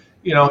 But Yeah.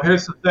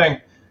 Here's the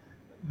thing: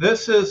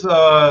 this is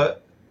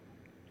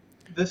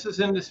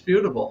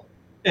indisputable,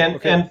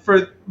 and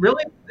for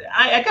really,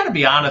 I got to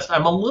be honest.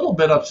 I'm a little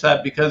bit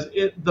upset because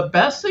the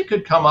best they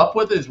could come up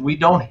with is we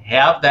don't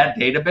have that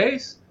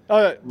database.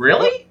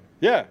 Really?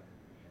 Yeah.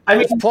 I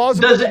mean, It's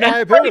plausible does deniability.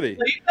 anybody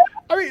believe that?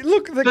 I mean,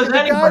 look, the Does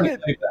guy anybody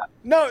that, believe that?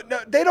 no,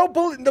 they don't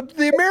believe,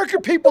 the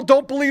American people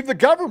don't believe the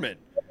government.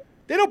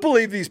 They don't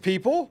believe these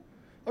people.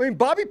 I mean,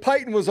 Bobby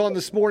Piton was on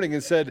this morning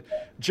and said,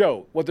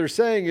 Joe, what they're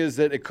saying is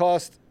that it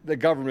costs the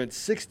government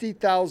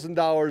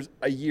 $60,000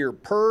 a year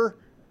per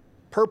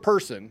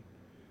person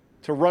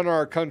to run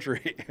our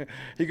country.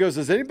 He goes,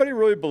 does anybody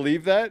really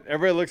believe that?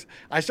 Everybody looks,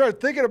 I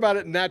started thinking about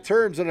it in that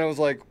terms and I was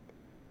like,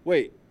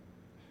 wait,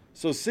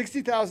 so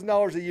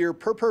 $60,000 a year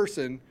per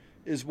person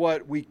is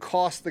what we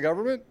cost the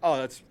government?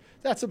 Oh,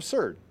 that's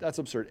absurd. That's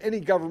absurd.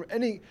 Any government,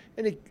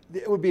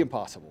 it would be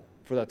impossible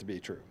for that to be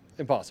true.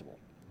 Impossible.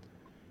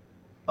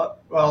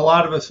 Well, a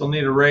lot of us will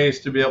need a raise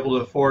to be able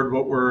to afford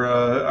what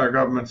our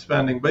government's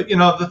spending. But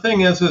the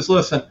thing is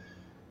listen,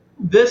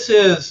 this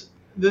is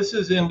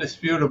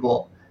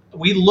indisputable.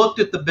 We looked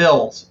at the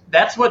bills.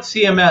 That's what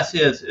CMS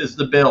is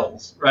the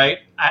bills, right?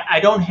 I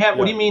don't have. Yeah.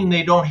 What do you mean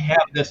they don't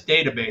have this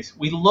database?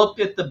 We looked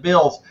at the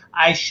bills.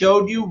 I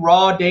showed you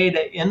raw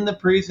data in the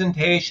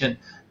presentation.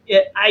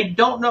 I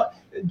don't know.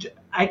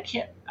 I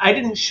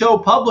didn't show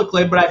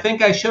publicly, but I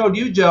think I showed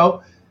you,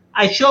 Joe.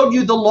 I showed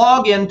you the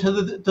login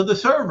to the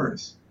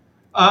servers.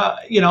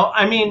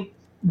 I mean,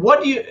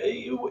 what do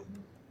you?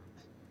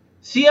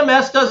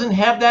 CMS doesn't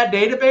have that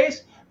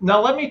database.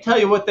 Now let me tell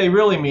you what they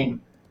really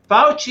mean.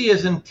 Fauci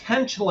is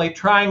intentionally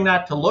trying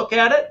not to look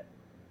at it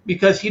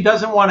because he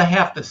doesn't want to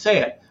have to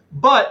say it.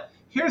 But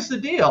here's the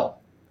deal: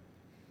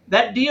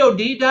 that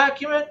DoD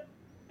document,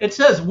 it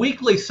says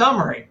weekly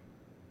summary,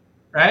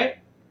 right?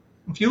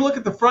 If you look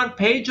at the front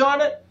page on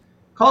it, it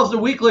calls the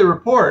weekly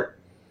report.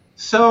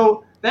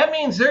 So that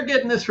means they're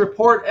getting this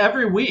report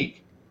every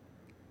week.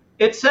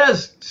 It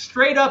says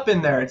straight up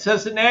in there, it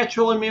says that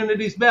natural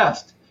immunity is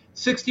best.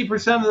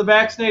 60% of the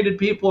vaccinated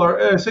people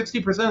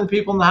 60% of the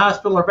people in the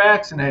hospital are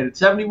vaccinated.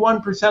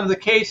 71% of the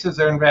cases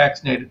are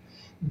unvaccinated.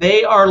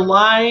 They are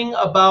lying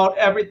about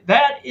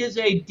that is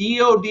a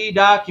DoD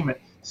document.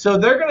 So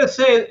they're going to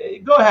say,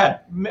 go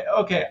ahead.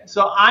 Okay,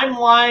 so I'm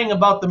lying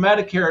about the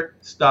Medicare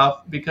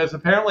stuff because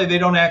apparently they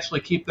don't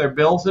actually keep their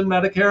bills in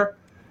Medicare.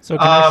 So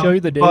can I show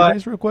you the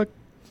database real quick?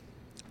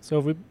 So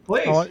if we,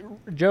 please,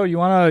 Joe, you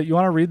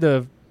wanna read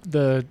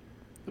the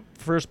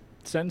first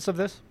sentence of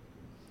this?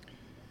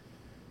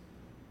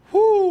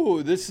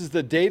 Whoo! This is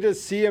the data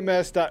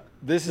CMS.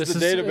 This is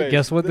the database.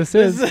 Guess what this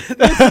is? This is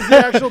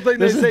the actual thing.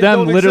 This is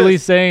them literally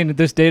saying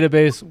this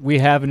database we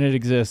have and it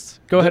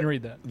exists. Go ahead and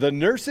read that. The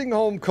nursing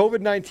home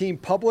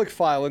COVID-19 public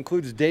file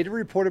includes data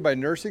reported by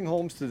nursing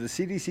homes to the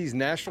CDC's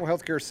National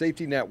Healthcare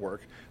Safety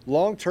Network,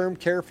 long-term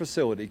care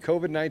facility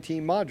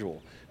COVID-19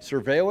 module,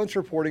 surveillance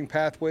reporting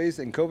pathways,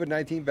 and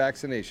COVID-19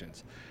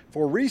 vaccinations.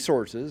 For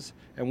resources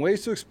and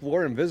ways to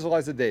explore and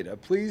visualize the data,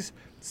 please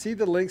see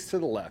the links to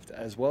the left,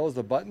 as well as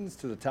the buttons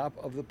to the top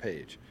of the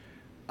page.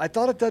 I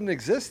thought it doesn't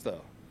exist,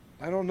 though.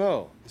 I don't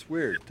know. It's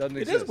weird. Doesn't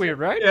It exist. is weird,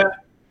 right? Yeah.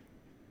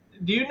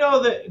 Do you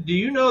know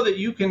that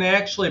you can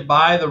actually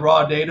buy the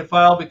raw data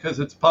file because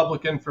it's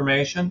public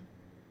information?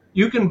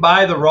 You can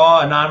buy the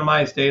raw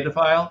anonymized data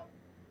file.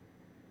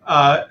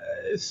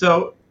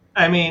 So,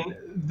 I mean,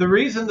 the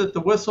reason that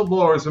the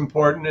whistleblower is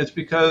important is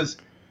because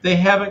they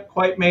haven't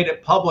quite made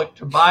it public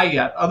to buy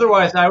yet.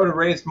 Otherwise, I would have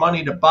raised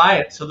money to buy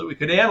it so that we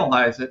could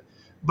analyze it.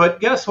 But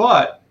guess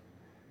what?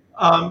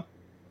 I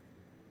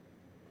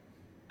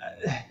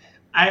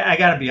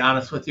got to be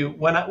honest with you.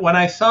 When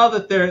I saw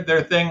that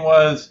their thing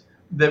was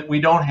that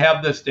we don't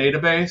have this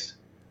database,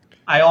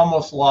 I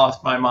almost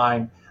lost my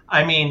mind.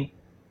 I mean,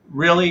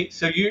 really?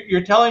 So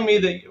you're telling me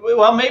that?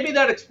 Well, maybe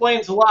that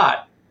explains a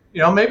lot.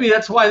 Maybe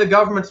that's why the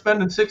government's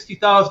spending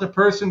 $60,000 a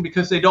person,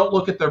 because they don't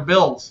look at their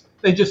bills.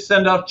 They just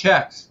send out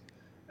checks.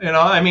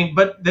 I mean,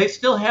 but they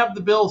still have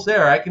the bills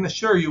there. I can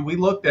assure you, we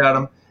looked at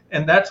them,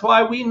 and that's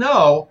why we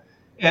know.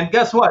 And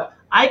guess what?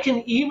 I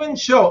can even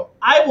show.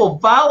 I will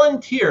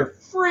volunteer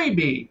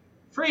freebie.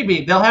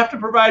 They'll have to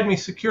provide me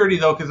security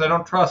though, because I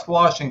don't trust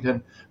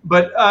Washington.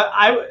 But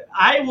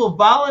I will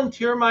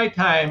volunteer my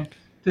time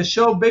to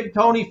show Big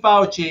Tony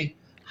Fauci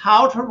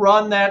how to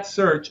run that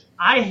search.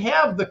 I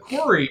have the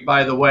query,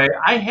 by the way.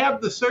 I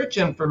have the search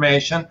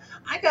information.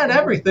 I got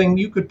everything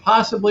you could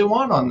possibly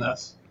want on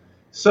this.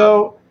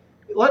 So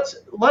let's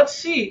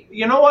see.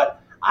 You know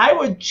what? I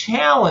would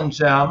challenge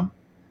them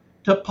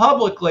to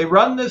publicly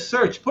run this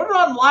search. Put it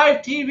on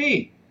live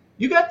TV.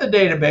 You got the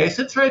database.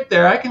 It's right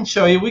there. I can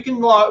show you. We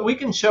can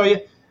show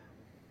you.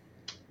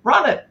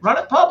 Run it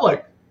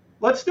public.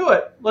 Let's do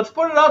it. Let's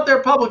put it out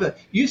there publicly.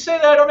 You say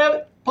that I don't have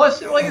it.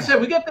 Plus, like I said,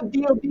 we got the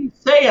DOD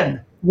saying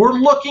we're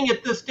looking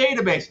at this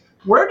database.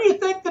 Where do you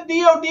think the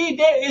DOD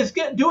is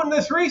doing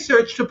this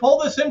research to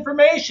pull this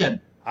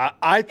information?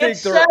 I think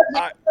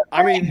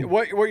I mean,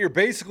 what you're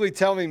basically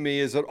telling me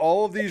is that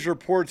all of these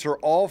reports are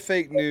all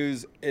fake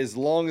news. As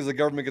long as the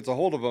government gets a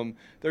hold of them,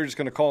 they're just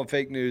going to call them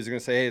fake news. They're going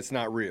to say, hey, it's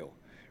not real.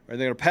 And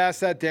they're going to pass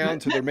that down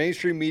to their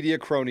mainstream media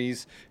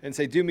cronies and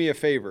say, do me a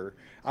favor.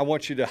 I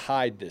want you to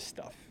hide this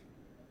stuff.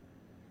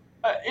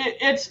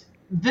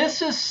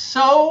 This is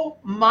so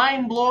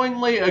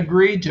mind-blowingly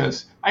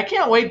egregious. I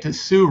can't wait to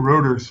sue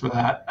Reuters for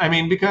that. I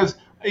mean, because,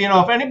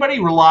 if anybody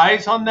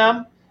relies on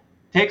them,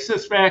 takes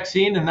this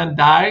vaccine and then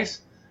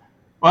dies,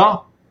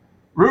 well,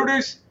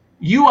 Reuters,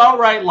 you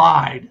outright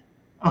lied.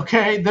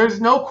 Okay?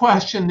 There's no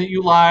question that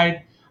you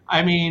lied.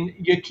 I mean,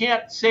 you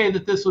can't say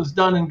that this was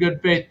done in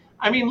good faith.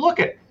 I mean,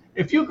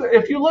 if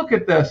you look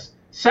at this,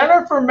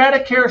 Center for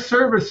Medicare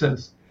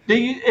Services,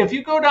 if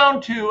you go down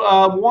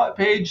to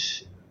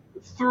page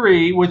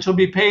 3, which will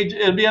be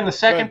it'll be on the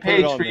second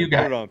page for you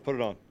guys. Put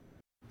it on.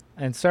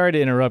 And sorry to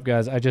interrupt,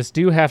 guys. I just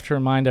do have to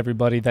remind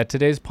everybody that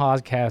today's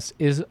podcast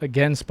is,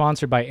 again,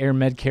 sponsored by Air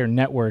Medcare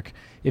Network.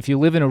 If you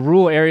live in a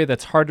rural area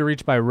that's hard to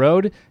reach by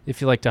road,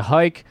 if you like to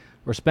hike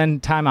or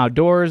spend time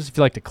outdoors, if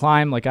you like to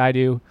climb like I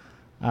do,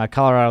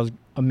 Colorado's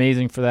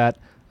amazing for that.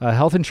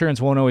 Health insurance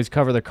won't always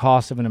cover the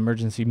cost of an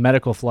emergency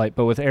medical flight,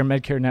 but with Air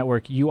Medcare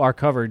Network, you are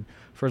covered.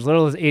 For as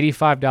little as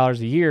 $85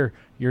 a year,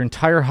 your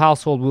entire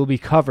household will be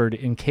covered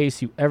in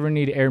case you ever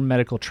need air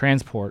medical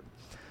transport.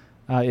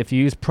 If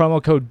you use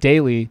promo code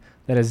DAILY,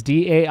 that is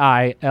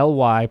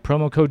DAILY,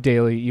 promo code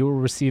DAILY, you will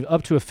receive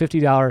up to a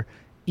 $50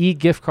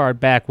 e-gift card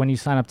back when you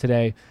sign up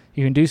today.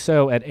 You can do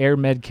so at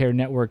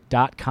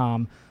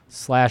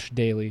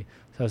airmedcarenetwork.com/daily.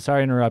 So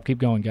sorry to interrupt. Keep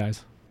going,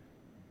 guys.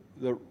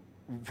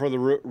 For the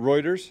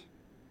Reuters?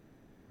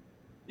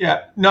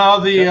 Yeah. No,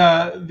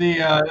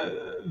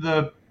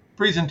 the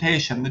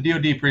presentation, the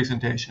DOD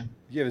presentation.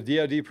 You have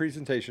a DOD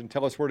presentation.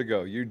 Tell us where to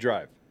go. You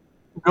drive.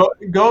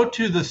 Go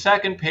to the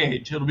second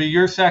page. It'll be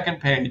your second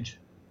page.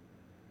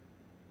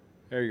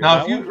 There you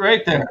go. Now,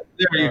 right there.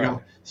 There you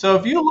go. So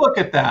if you look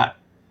at that,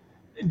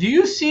 do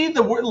you see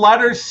the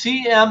letters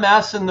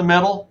CMS in the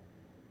middle?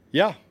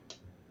 Yeah.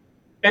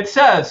 It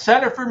says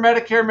Center for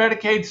Medicare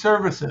Medicaid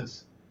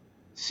Services,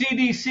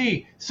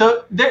 CDC.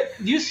 So do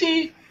you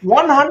see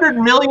 100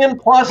 million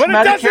plus but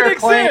Medicare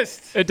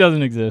claims? It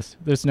doesn't exist.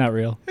 It's not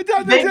real. It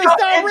doesn't exist.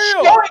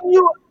 It's not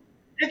real.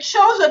 It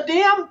shows a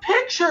damn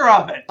picture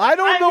of it. I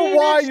don't know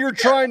why you're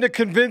trying to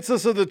convince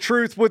us of the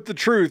truth with the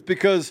truth,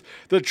 because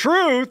the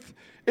truth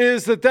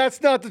is that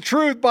that's not the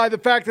truth by the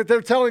fact that they're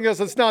telling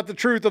us it's not the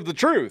truth of the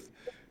truth.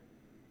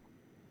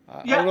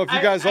 I don't know if you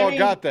guys all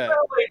got that.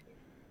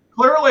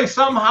 Clearly,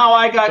 somehow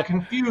I got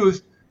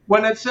confused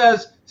when it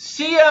says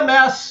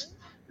CMS,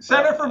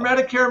 Center for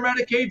Medicare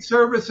Medicaid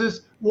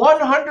Services,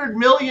 100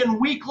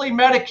 million weekly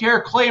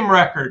Medicare claim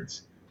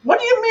records. What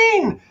do you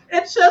mean?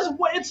 It says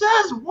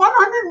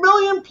 100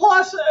 million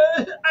plus.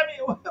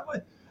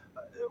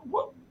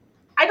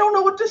 I don't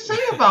know what to say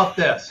about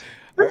this.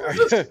 This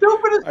is the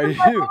stupidest thing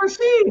I've ever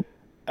seen.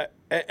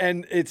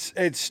 And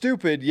it's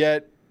stupid,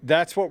 yet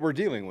that's what we're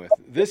dealing with.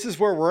 This is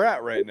where we're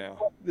at right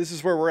now. This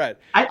is where we're at.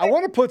 I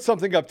want to put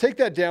something up. Take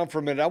that down for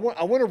a minute. I want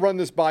to run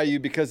this by you,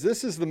 because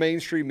this is the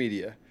mainstream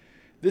media.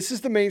 This is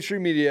the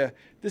mainstream media.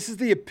 This is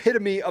the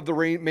epitome of the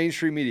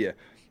mainstream media.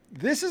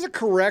 This is a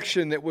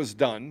correction that was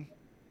done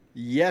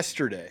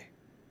yesterday.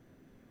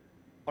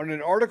 on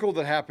an article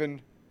that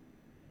happened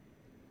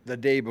the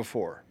day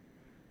before.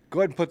 Go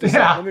ahead and put this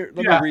Yeah, up. Let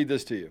me read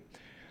this to you.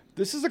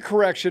 This is a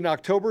correction,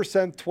 October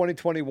 7th,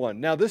 2021.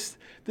 Now, this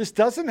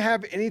doesn't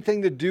have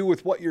anything to do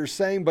with what you're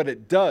saying, but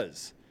it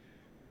does.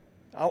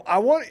 I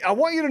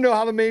want you to know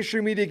how the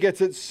mainstream media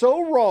gets it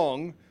so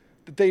wrong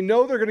that they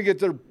know they're going to get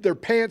their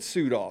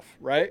pantsuit off,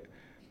 right?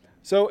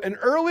 So an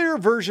earlier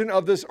version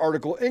of this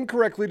article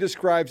incorrectly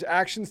describes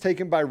actions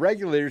taken by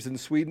regulators in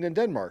Sweden and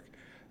Denmark.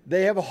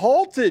 They have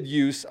halted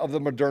use of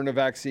the Moderna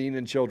vaccine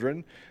in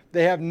children.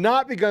 They have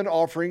not begun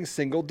offering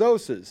single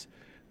doses.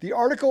 The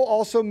article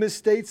also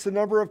misstates the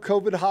number of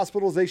COVID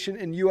hospitalization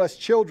in U.S.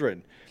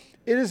 children.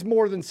 It is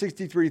more than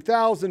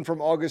 63,000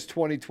 from August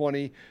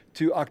 2020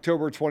 to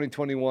October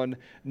 2021,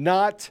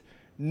 not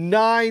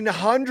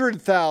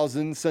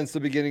 900,000 since the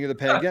beginning of the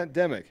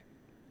pandemic.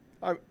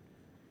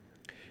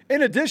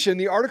 In addition,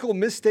 the article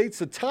misstates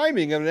the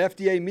timing of an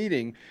FDA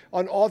meeting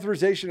on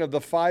authorization of the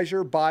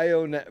Pfizer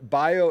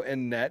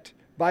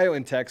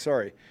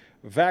BioNTech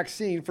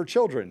vaccine for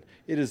children.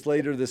 It is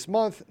later this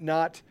month,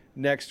 not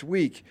next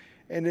week.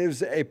 And it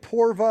was a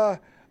Porva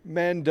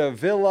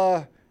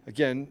Mandavilla.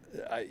 Again,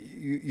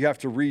 you have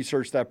to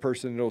research that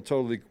person. It'll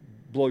totally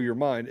blow your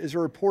mind. Is a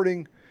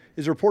reporter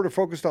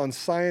focused on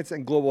science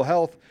and global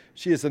health.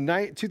 She is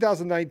a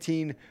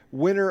 2019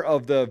 winner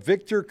of the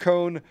Victor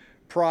Cohn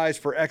Prize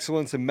for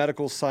Excellence in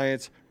Medical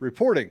Science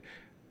Reporting.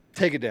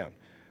 Take it down.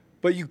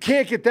 But you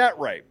can't get that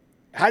right.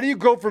 How do you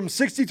go from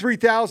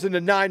 63,000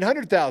 to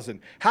 900,000?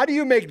 How do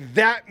you make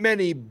that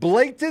many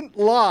blatant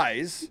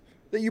lies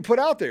that you put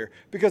out there?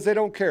 Because they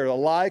don't care. A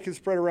lie can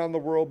spread around the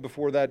world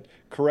before that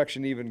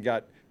correction even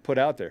got put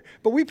out there.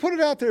 But we put it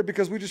out there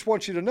because we just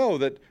want you to know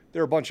that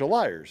they're a bunch of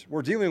liars.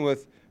 We're dealing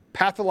with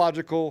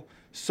pathological,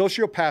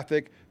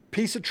 sociopathic,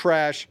 piece of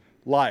trash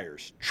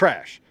liars.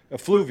 Trash.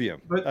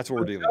 Effluvium. That's what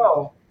we're dealing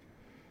with.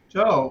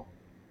 Joe,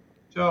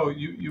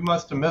 you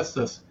must have missed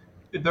this.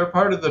 They're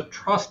part of the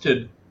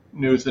Trusted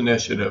News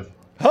Initiative.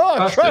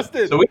 Huh,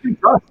 trusted. So we can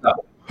trust them.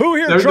 Who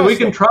here trusts we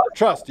can trust.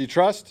 Trust. You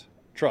trust?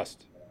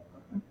 Trust.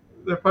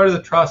 They're part of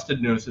the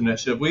Trusted News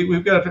Initiative.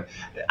 We've got to.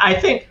 I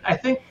think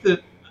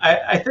that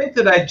I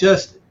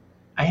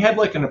had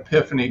like an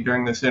epiphany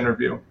during this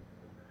interview,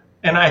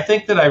 and I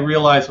think that I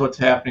realize what's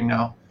happening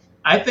now.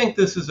 I think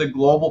this is a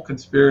global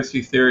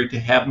conspiracy theory to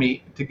give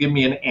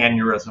me an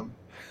aneurysm,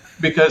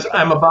 because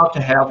I'm about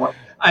to have one.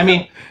 I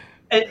mean,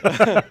 it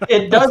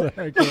doesn't.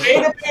 The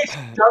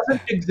database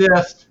doesn't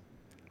exist.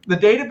 The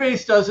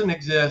database doesn't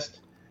exist,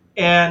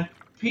 and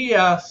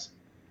P.S.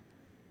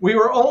 We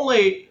were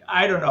only,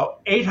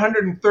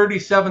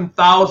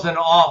 837,000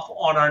 off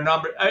on our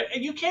number.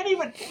 You can't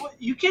even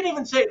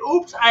say,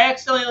 "Oops, I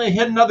accidentally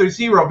hit another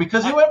zero,"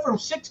 because it went from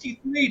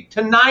 63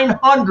 to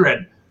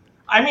 900.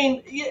 I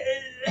mean,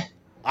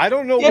 I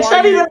don't know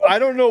why. I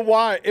don't know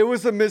why. It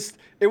was a miss.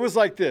 It was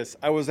like this.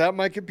 I was at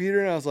my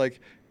computer and I was like,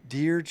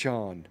 "Dear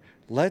John,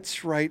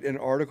 let's write an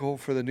article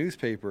for the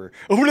newspaper."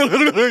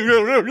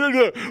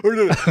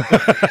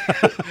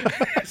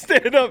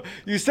 Stand up.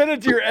 You send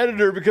it to your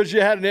editor because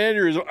you had an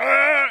aneurysm.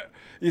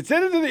 You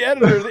send it to the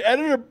editor. The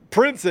editor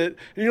prints it,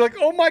 and you're like,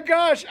 "Oh my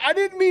gosh, I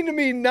didn't mean to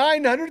mean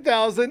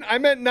 900,000. I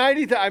meant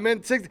 90,000. I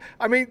meant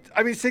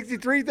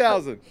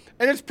 63,000."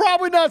 And it's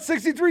probably not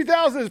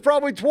 63,000. It's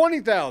probably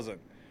 20,000,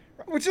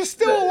 which is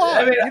still a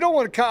lot. You don't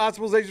want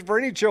hospitalization for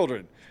any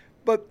children,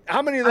 but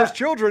how many of those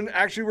children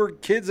actually were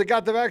kids that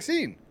got the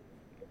vaccine?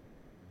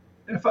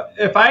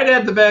 If I'd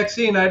had the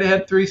vaccine, I'd have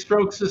had 3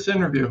 strokes this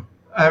interview.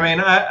 I mean,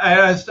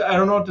 I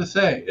don't know what to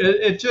say.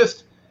 It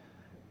just,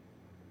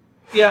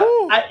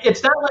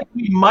 it's not like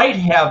we might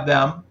have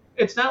them.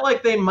 It's not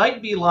like they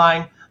might be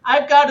lying.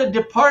 I've got a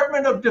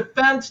Department of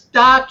Defense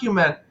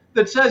document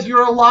that says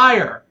you're a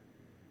liar.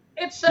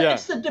 It's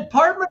the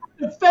Department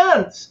of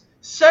Defense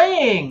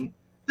saying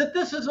that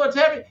this is what's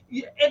happening.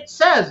 It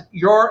says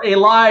you're a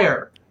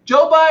liar.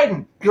 Joe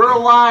Biden, you're a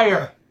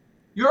liar.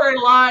 You're a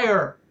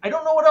liar. I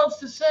don't know what else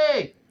to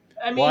say.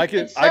 I mean, well, I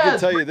can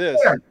tell you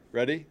this.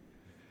 Ready?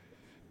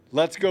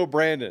 Let's go,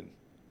 Brandon.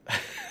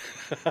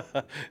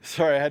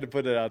 Sorry, I had to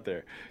put it out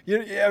there.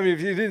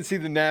 If you didn't see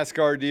the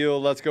NASCAR deal,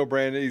 let's go,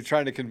 Brandon. He's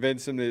trying to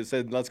convince him that it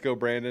said, "Let's go,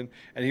 Brandon,"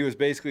 and he was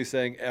basically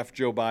saying "F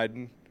Joe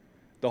Biden."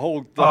 The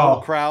whole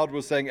crowd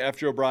was saying "F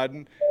Joe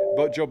Biden,"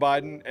 but Joe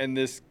Biden, and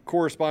this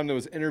correspondent that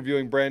was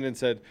interviewing Brandon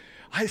said,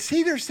 "I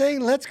see they're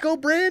saying let's go,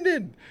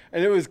 Brandon,"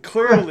 and it was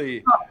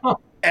clearly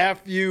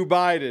F you,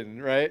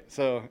 Biden, right?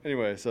 So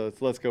anyway, it's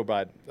let's go,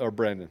 Biden or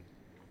Brandon.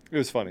 It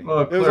was funny.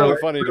 Well, it was only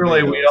funny to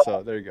me, though,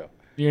 so there you go.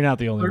 You're not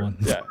the only one.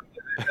 Yeah.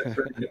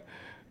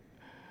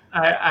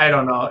 I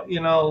don't know.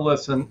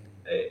 Listen,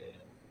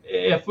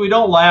 if we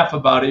don't laugh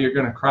about it, you're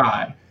going to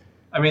cry.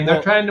 I mean,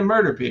 they're trying to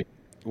murder people.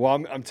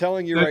 Well, I'm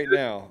telling you right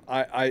now,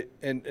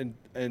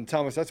 and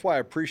Thomas, that's why I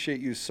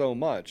appreciate you so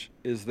much,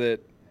 is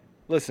that,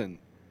 listen,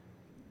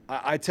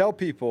 I tell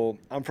people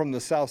I'm from the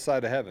south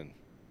side of heaven.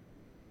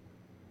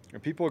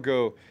 And people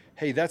go,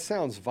 "Hey, that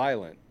sounds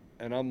violent."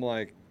 And I'm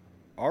like,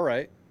 all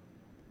right.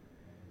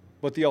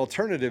 But the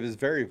alternative is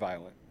very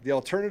violent. The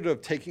alternative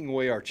of taking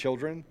away our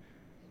children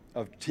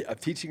of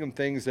teaching them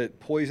things that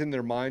poison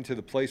their mind to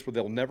the place where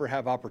they'll never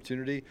have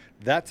opportunity,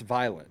 that's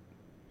violent.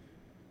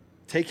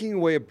 Taking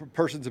away a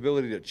person's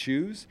ability to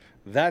choose,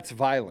 that's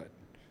violent.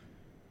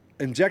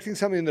 Injecting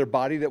something in their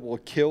body that will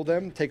kill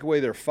them, take away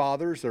their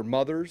fathers, their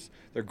mothers,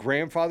 their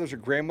grandfathers or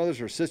grandmothers,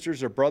 their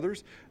sisters or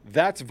brothers,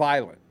 that's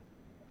violent.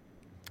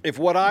 If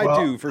what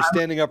I do for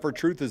standing up for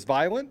truth is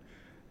violent,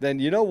 then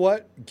you know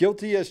what?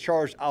 Guilty as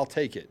charged, I'll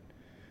take it.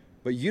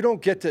 But you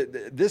don't get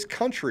to, this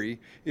country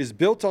is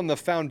built on the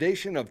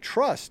foundation of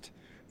trust,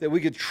 that we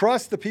could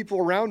trust the people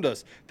around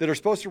us that are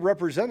supposed to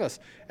represent us.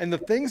 And the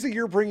things that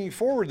you're bringing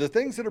forward, the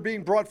things that are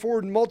being brought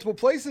forward in multiple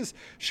places,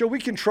 show we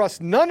can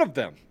trust none of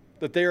them,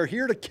 that they are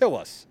here to kill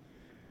us.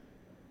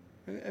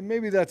 And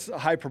maybe that's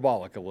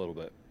hyperbolic a little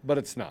bit, but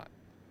it's not.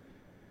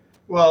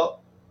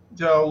 Well,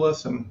 Joe,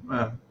 listen,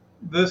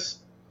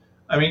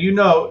 you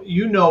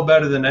know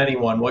better than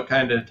anyone what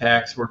kind of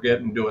attacks we're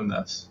getting doing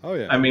this. Oh,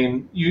 yeah. I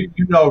mean, you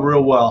know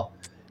real well.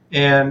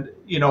 And,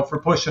 for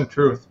pushing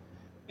truth.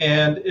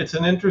 And it's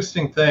an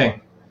interesting thing.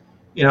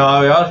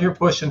 Out here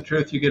pushing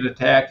truth, you get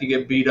attacked, you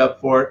get beat up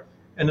for it,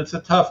 and it's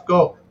a tough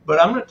go.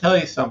 But I'm going to tell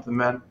you something,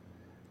 man.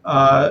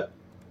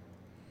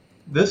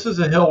 This is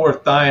a hill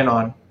worth dying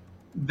on.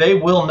 They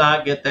will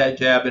not get that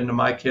jab into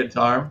my kid's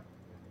arm,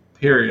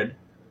 period.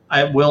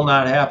 It will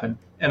not happen.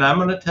 And I'm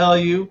going to tell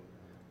you,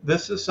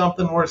 this is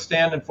something worth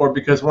standing for,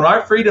 because when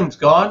our freedom's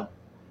gone,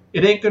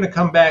 it ain't going to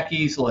come back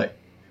easily.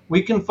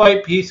 We can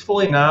fight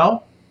peacefully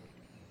now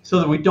so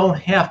that we don't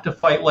have to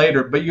fight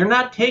later. But you're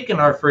not taking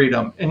our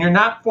freedom, and you're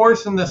not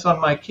forcing this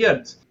on my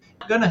kids. It's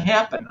not going to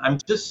happen. I'm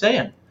just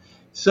saying.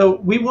 So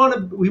we want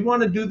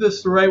to do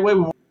this the right way.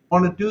 We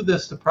want to do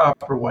this the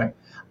proper way.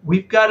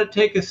 We've got to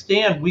take a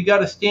stand. We got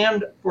to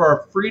stand for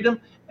our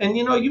freedom. And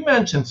you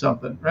mentioned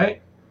something,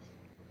 right?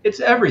 It's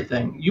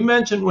everything. You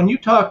mentioned when you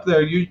talked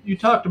there, you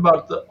talked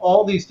about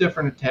all these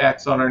different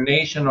attacks on our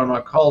nation, on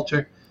our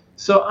culture.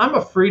 So I'm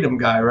a freedom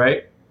guy,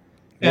 right?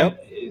 And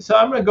so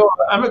I'm gonna go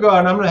out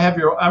and I'm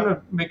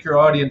gonna make your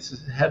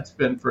audience's head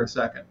spin for a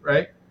second,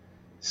 right?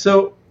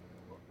 So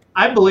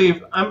I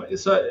believe I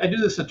do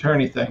this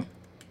attorney thing.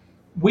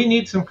 We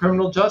need some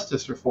criminal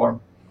justice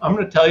reform. I'm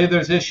going to tell you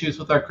there's issues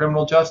with our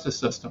criminal justice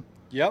system.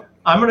 Yep.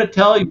 I'm going to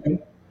tell you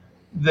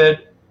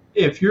that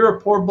if you're a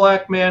poor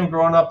black man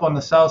growing up on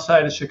the south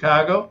side of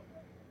Chicago,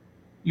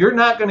 you're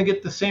not going to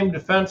get the same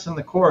defense in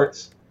the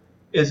courts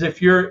as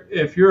if you're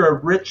a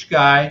rich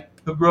guy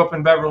who grew up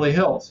in Beverly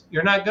Hills.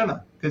 You're not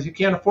gonna, because you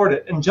can't afford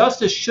it. And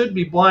justice should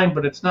be blind,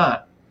 but it's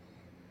not.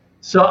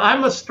 So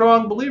I'm a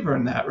strong believer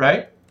in that,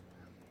 right?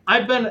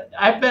 I've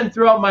been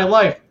throughout my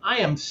life, I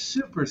am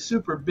super,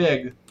 super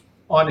big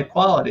on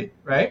equality,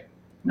 right?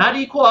 Not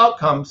equal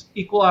outcomes,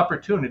 equal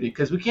opportunity,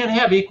 because we can't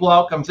have equal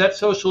outcomes. That's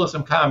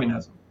socialism,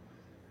 communism.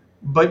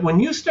 But when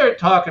you start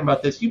talking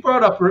about this, you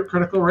brought up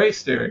critical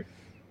race theory.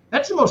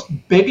 That's the most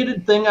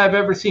bigoted thing I've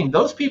ever seen.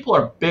 Those people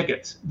are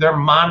bigots. They're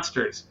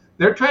monsters.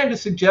 They're trying to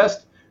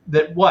suggest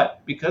that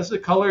because of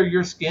the color of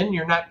your skin,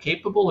 you're not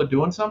capable of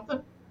doing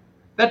something?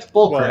 That's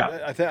bullcrap.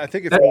 Well, I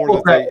think it's more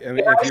that they, I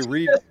mean, if you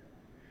read...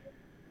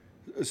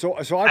 So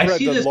I've read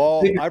the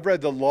law. I've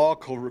read the law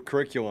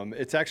curriculum.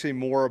 It's actually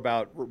more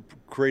about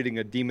creating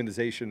a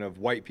demonization of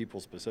white people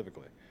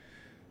specifically.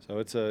 So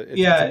it's a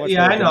much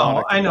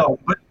more I know.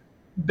 But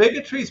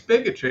bigotry's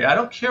bigotry. I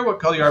don't care what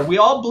color you are. We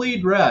all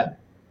bleed red,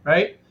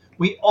 right?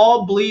 We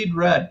all bleed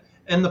red.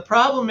 And the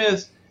problem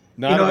is,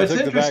 it's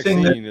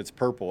interesting. It's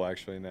purple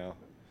actually now.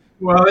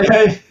 Well,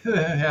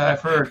 yeah,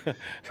 I've heard.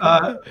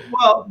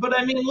 But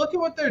I mean, look at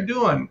what they're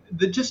doing.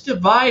 They just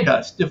divide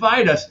us.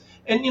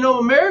 And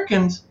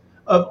Americans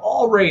of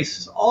all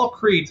races, all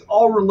creeds,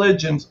 all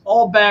religions,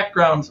 all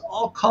backgrounds,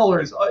 all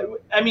colors.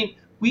 I mean,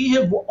 we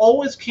have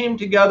always came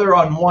together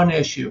on one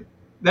issue.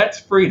 That's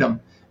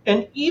freedom.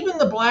 And even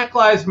the Black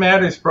Lives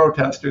Matter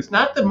protesters,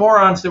 not the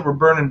morons that were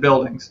burning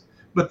buildings,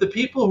 but the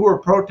people who were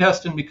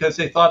protesting because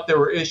they thought there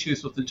were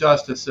issues with the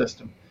justice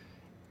system.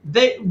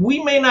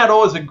 We may not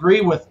always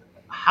agree with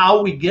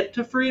how we get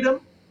to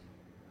freedom,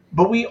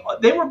 but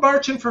they were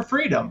marching for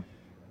freedom,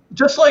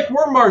 just like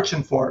we're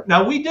marching for it.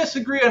 Now, we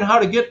disagree on how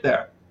to get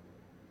there,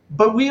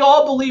 but we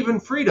all believe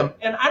in freedom.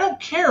 And I don't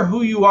care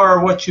who you are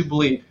or what you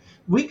believe.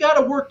 We got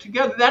to work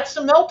together. That's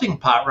the melting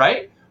pot,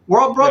 right?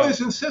 We're all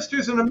brothers and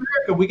sisters in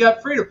America. We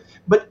got freedom.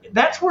 But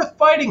that's worth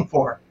fighting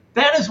for.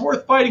 That is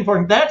worth fighting for.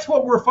 And that's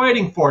what we're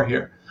fighting for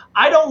here.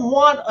 I don't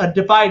want a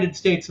divided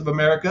states of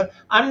America.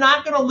 I'm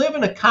not going to live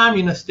in a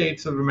communist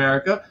states of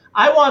America.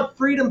 I want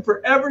freedom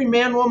for every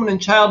man, woman,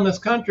 and child in this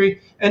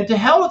country. And to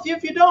hell with you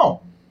if you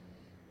don't.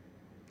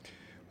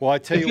 Well, I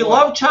tell you what. If you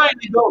love China,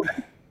 go.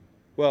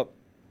 Well,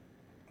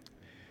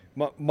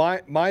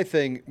 my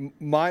thing,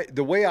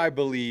 the way I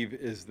believe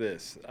is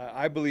this.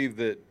 I believe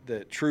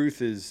that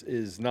truth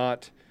is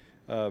not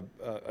a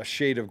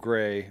shade of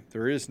gray.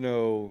 There is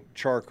no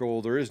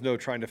charcoal. There is no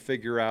trying to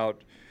figure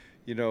out,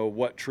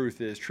 what truth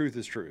is. Truth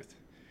is truth.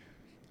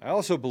 I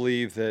also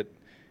believe that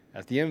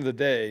at the end of the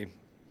day,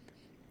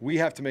 we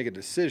have to make a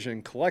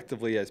decision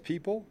collectively as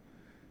people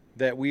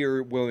that we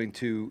are willing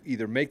to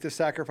either make the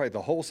sacrifice,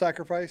 the whole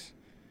sacrifice,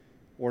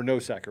 or no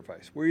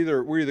sacrifice. We're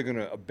either going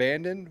to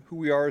abandon who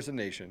we are as a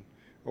nation,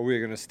 or we're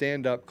going to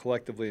stand up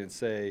collectively and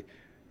say,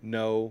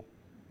 no,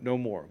 no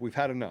more. We've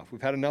had enough.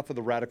 We've had enough of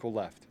the radical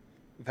left.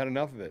 We've had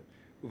enough of it.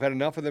 We've had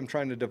enough of them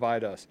trying to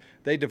divide us.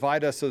 They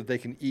divide us so that they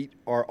can eat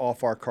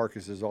off our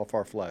carcasses, off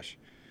our flesh.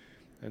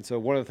 And so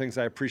one of the things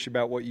I appreciate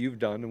about what you've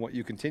done and what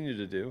you continue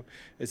to do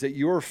is that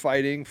you're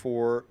fighting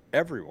for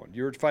everyone.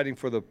 You're fighting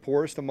for the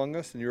poorest among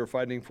us, and you're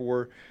fighting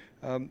for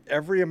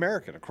every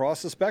American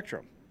across the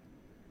spectrum.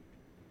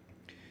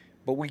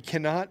 But we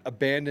cannot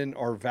abandon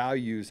our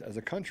values as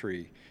a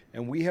country,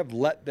 and we have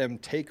let them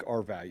take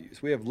our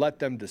values. We have let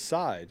them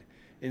decide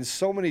in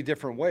so many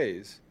different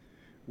ways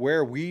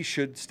where we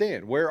should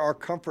stand, where our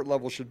comfort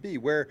level should be,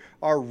 where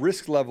our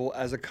risk level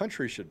as a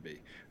country should be.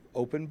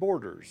 Open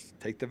borders,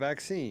 take the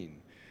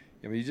vaccine.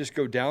 I mean, you just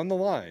go down the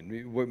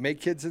line.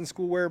 Make kids in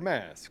school wear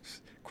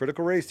masks.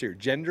 Critical race theory,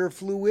 gender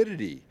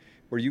fluidity,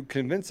 where you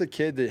convince a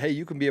kid that, hey,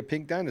 you can be a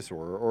pink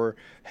dinosaur, or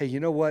hey, you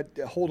know what?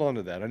 Hold on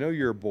to that. I know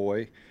you're a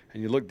boy,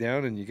 and you look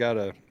down and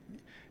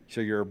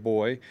so you're a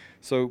boy.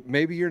 So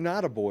maybe you're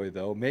not a boy,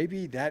 though.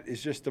 Maybe that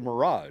is just a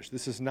mirage.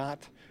 This is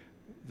not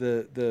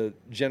the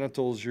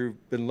genitals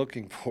you've been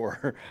looking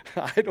for.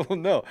 I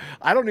don't know.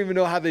 I don't even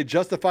know how they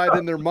justify it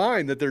in their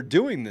mind that they're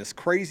doing this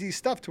crazy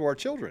stuff to our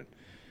children.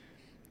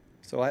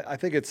 So I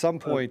think at some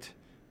point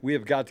we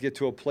have got to get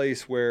to a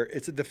place where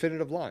it's a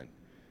definitive line.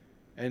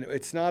 And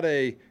it's not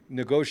a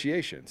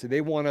negotiation. So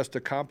they want us to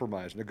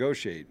compromise,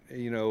 negotiate.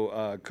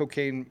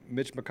 Cocaine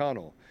Mitch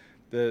McConnell,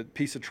 the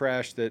piece of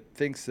trash that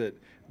thinks that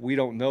we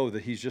don't know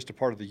that he's just a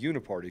part of the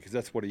uniparty, because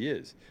that's what he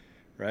is,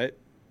 right?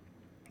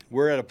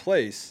 We're at a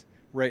place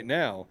right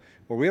now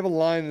where we have a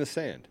line in the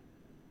sand.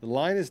 The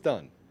line is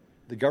done.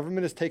 The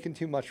government has taken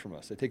too much from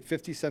us. They take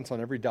 50 cents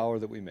on every dollar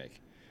that we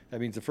make. That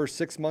means the first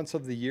 6 months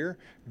of the year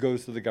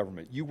goes to the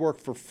government. You work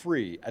for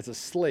free as a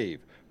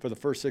slave for the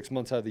first 6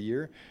 months out of the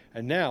year.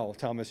 And now,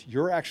 Thomas,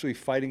 you're actually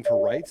fighting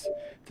for rights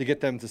to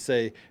get them to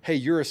say, hey,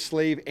 you're a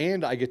slave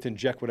and I get to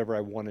inject whatever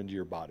I want into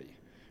your body,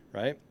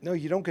 right? No,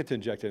 you don't get to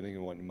inject anything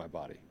you want in my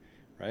body,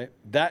 right?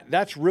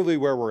 That's really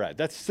where we're at.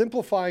 That's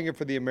simplifying it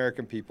for the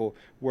American people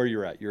where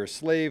you're at. You're a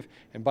slave,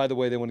 and by the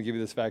way, they want to give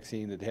you this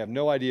vaccine that they have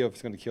no idea if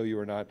it's going to kill you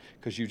or not,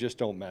 because you just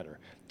don't matter.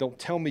 Don't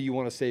tell me you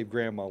want to save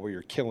grandma where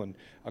you're killing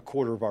a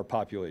quarter of our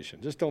population.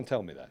 Just don't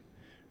tell me that,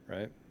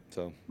 right?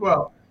 So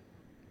Well,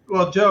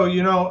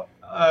 Joe,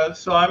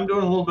 so I'm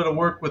doing a little bit of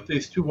work with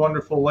these two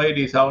wonderful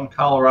ladies out in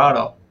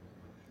Colorado.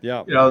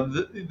 yeah,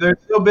 They're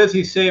so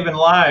busy saving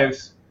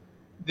lives.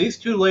 These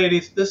two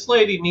ladies, this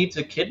lady needs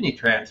a kidney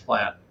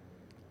transplant.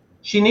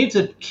 She needs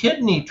a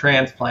kidney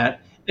transplant,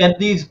 and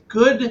these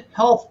good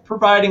health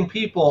providing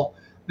people,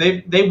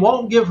 they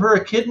won't give her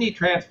a kidney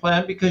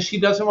transplant because she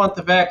doesn't want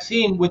the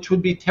vaccine, which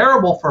would be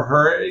terrible for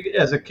her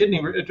as a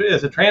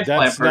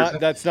transplant person.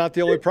 That's not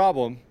the only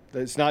problem.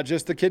 It's not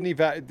just the kidney.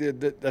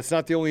 That's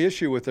not the only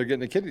issue with her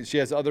getting a kidney. She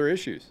has other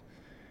issues.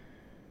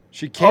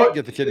 She can't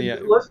get the kidney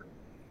yet. Listen,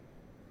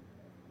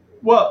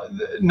 well,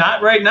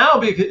 not right now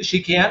because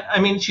she can't. I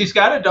mean, she's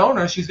got a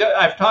donor.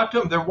 I've talked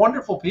to them. They're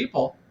wonderful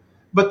people.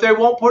 But they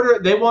won't put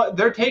her.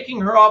 They're taking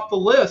her off the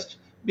list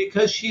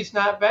because she's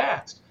not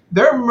vaxxed.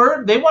 They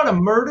want to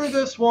murder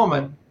this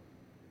woman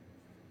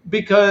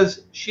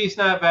because she's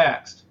not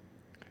vaxxed.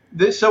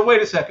 So wait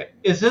a second.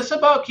 Is this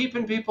about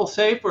keeping people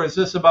safe, or is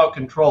this about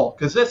control?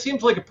 Because that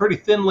seems like a pretty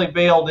thinly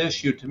veiled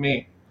issue to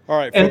me. All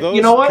right,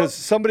 you know what? Because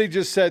somebody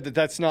just said that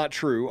that's not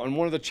true on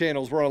one of the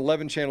channels. We're on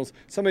 11 channels.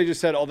 Somebody just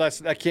said, "Oh,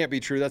 that can't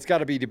be true. That's got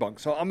to be debunked."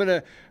 So I'm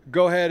gonna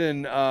go ahead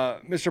and,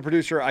 Mr.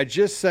 Producer, I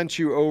just sent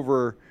you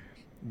over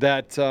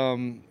that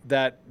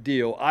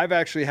deal. I've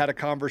actually had a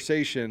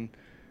conversation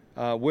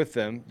with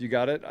them. You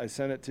got it? I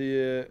sent it to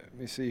you. Let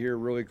me see here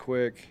really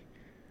quick.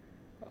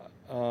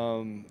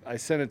 I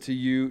sent it to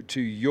you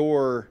to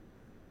your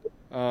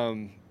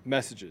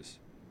messages.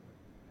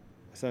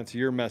 I sent it to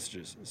your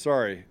messages.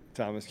 Sorry,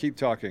 Thomas. Keep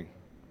talking.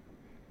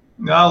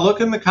 No,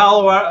 look in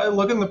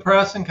the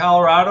press in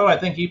Colorado. I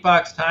think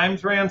Epoch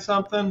Times ran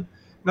something.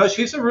 No,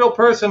 she's a real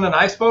person, and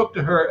I spoke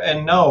to her,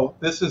 and no,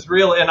 this is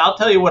real. And I'll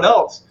tell you what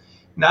else.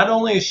 Not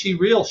only is she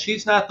real,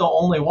 she's not the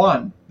only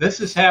one. This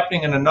is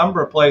happening in a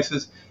number of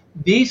places.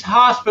 These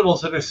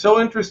hospitals that are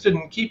so interested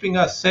in keeping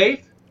us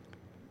safe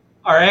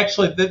are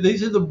actually,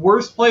 these are the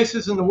worst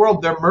places in the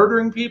world. They're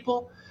murdering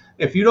people.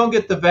 If you don't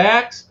get the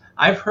vax,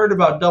 I've heard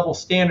about double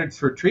standards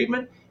for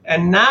treatment,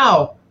 and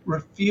now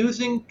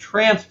refusing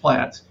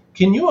transplants.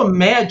 Can you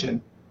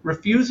imagine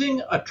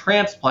refusing a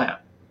transplant?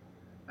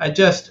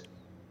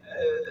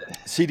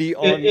 CD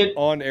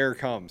on air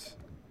comms.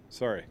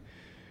 Sorry.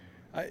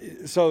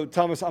 So,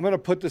 Thomas, I'm going to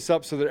put this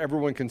up so that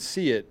everyone can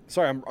see it.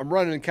 Sorry, I'm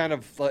running kind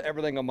of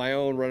everything on my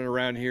own, running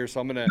around here. So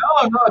I'm going to.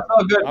 No, it's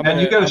all good, man.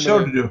 You got a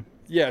show to do.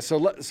 Yeah. So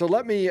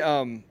let me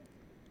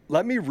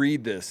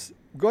read this.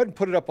 Go ahead and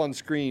put it up on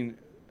screen,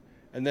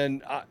 and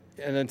then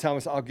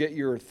Thomas, I'll get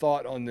your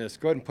thought on this.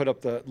 Go ahead and put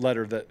up the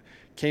letter that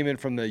came in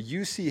from the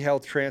UC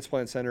Health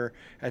Transplant Center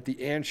at the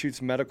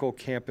Anschutz Medical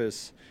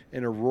Campus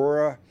in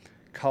Aurora,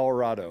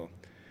 Colorado.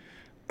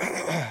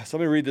 So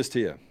let me read this to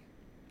you.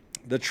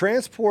 The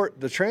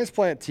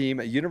transplant team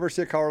at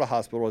University of Colorado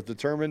Hospital has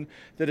determined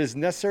that it is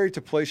necessary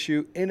to place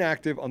you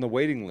inactive on the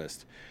waiting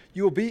list.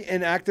 You will be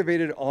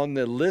inactivated on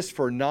the list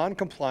for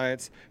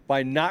non-compliance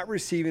by not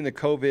receiving the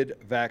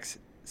COVID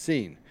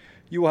vaccine.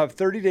 You will have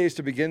 30 days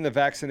to begin the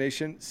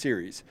vaccination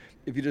series.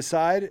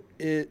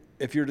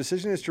 If your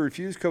decision is to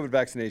refuse COVID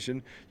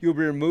vaccination, you will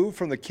be removed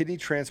from the kidney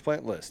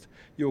transplant list.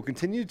 You will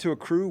continue to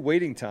accrue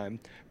waiting time,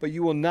 but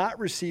you will not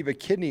receive a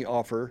kidney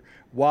offer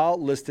while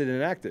listed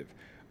inactive.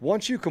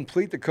 Once you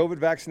complete the COVID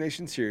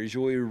vaccination series,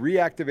 you will be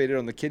reactivated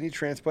on the kidney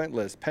transplant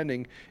list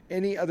pending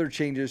any other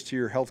changes to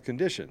your health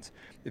conditions.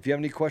 If you have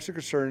any questions or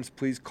concerns,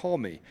 please call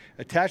me.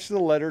 Attached to the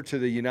letter to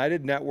the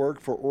United Network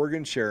for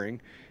Organ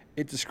Sharing,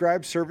 it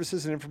describes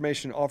services and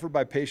information offered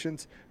by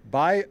patients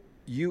by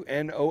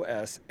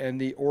UNOS and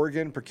the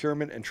Organ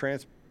Procurement and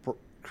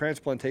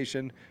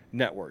Transplantation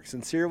Network.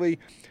 Sincerely,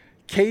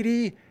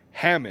 Katie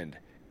Hammond,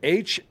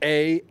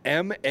 Hamann,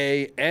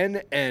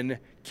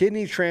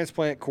 Kidney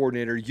Transplant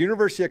Coordinator,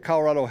 University of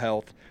Colorado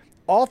Health.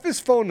 Office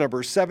phone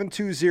number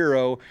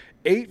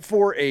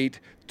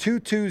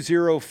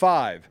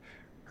 720-848-2205.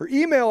 Her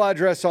email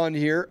address on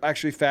here,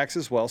 actually fax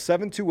as well,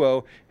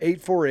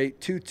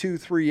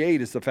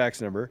 720-848-2238 is the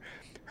fax number.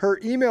 Her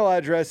email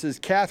address is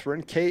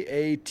Catherine,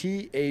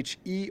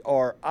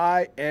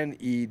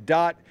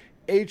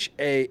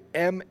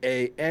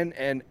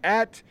 KATHERINE.HAMANN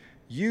at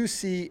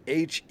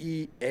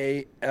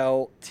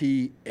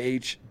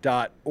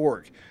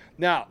UCHEALTH.org.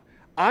 Now,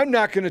 I'm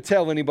not going to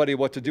tell anybody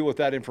what to do with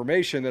that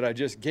information that I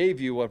just gave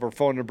you of her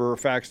phone number,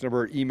 fax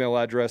number, email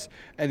address,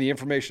 and the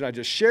information I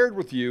just shared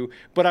with you,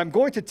 but I'm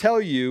going to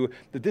tell you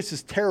that this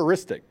is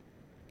terroristic.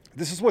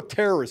 This is what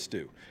terrorists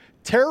do.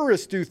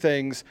 Terrorists do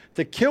things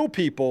to kill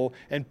people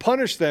and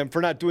punish them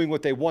for not doing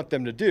what they want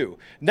them to do.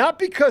 Not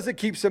because it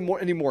keeps them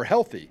any more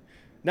healthy.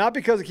 Not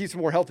because it keeps them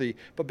more healthy,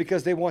 but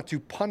because they want to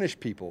punish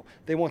people.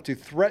 They want to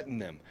threaten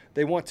them.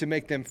 They want to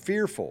make them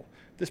fearful.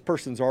 This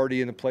person's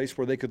already in a place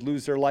where they could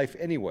lose their life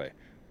anyway.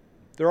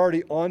 They're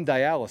already on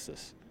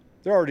dialysis.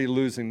 They're already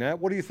losing that.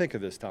 What do you think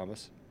of this,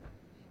 Thomas?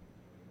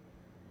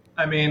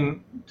 I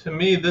mean, to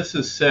me, this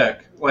is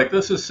sick. Like,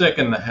 this is sick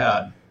in the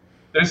head.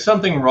 There's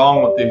something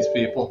wrong with these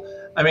people.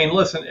 I mean,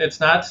 listen, it's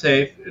not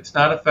safe, it's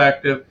not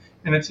effective,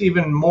 and it's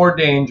even more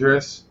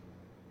dangerous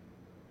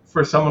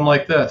for someone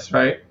like this,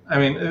 right? I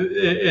mean,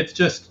 it's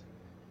just,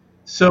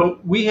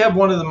 so we have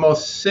one of the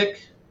most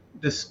sick,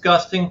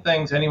 disgusting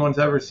things anyone's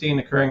ever seen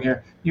occurring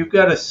here. You've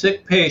got a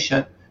sick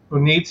patient who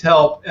needs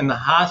help, and the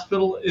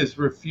hospital is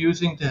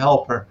refusing to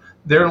help her.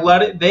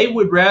 They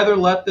would rather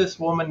let this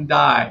woman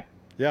die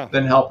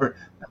than help her.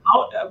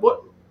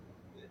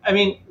 I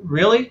mean,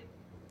 really?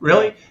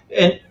 Really?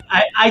 And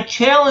I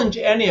challenge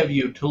any of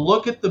you to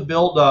look at the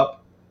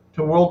build-up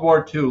to World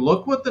War II.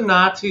 Look what the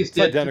Nazis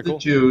did to the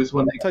Jews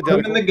when they put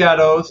them in the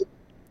ghettos.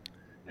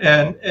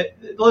 And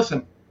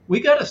listen, we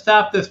got to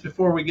stop this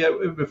before it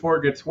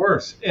gets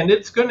worse. And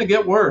it's going to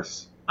get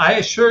worse. I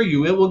assure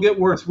you, it will get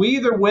worse. We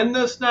either win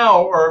this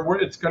now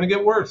or it's going to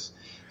get worse.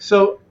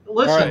 So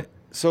listen. All right.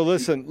 So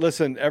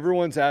listen.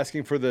 Everyone's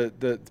asking for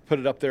the put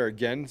it up there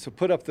again. So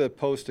put up the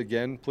post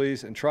again,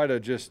 please, and try to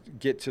just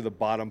get to the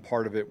bottom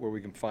part of it where we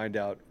can find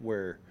out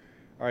where.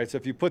 All right. So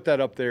if you put that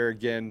up there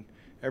again,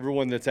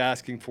 everyone that's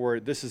asking for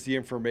it, this is the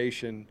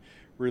information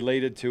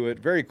related to it.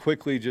 Very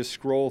quickly, just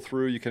scroll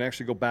through. You can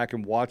actually go back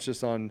and watch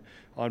this on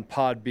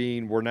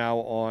Podbean. We're now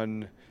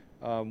on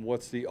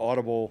what's the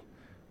Audible.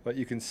 But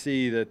you can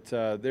see that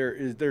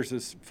there's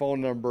this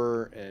phone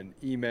number and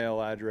email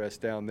address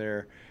down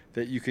there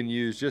that you can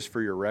use just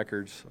for your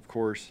records, of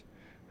course.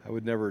 I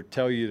would never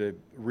tell you to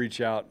reach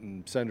out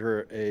and send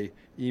her a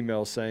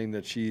email saying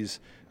that she's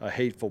a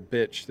hateful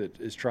bitch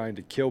that is trying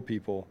to kill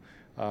people.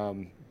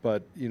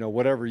 But, you know,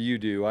 whatever you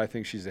do, I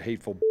think she's a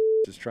hateful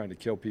bitch that's trying to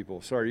kill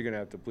people. Sorry, you're going to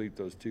have to bleep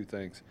those two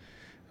things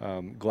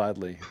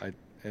gladly.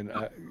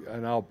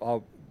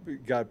 I'll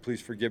God,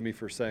 please forgive me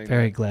for saying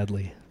very that.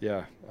 Gladly.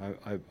 Yeah,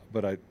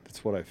 but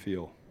it's what I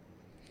feel.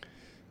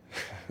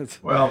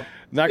 Well,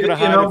 not going to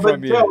hide it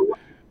from you.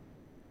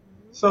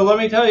 So let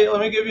me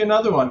give you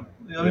another one.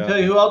 Let me tell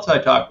you who else I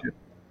talked to.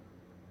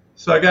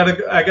 So I got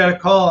a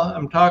call.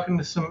 I'm talking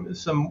to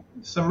some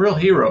real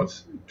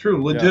heroes,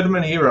 true,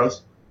 legitimate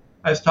heroes.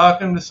 I was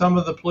talking to some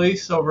of the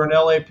police over in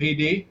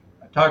LAPD.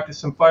 I talked to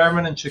some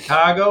firemen in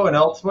Chicago and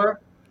elsewhere.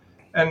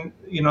 And,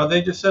 you know,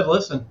 they just said,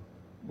 listen,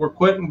 we're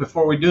quitting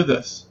before we do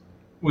this.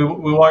 We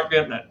weren't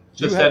getting it.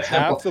 Just you have that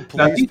simple. half the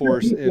police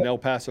force in El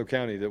Paso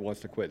County that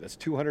wants to quit. That's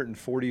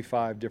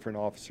 245 different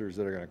officers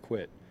that are going to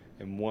quit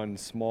in one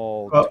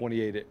small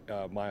 28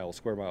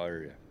 square mile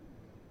area.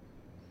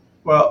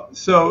 Well,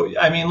 so,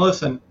 I mean,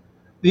 listen,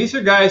 these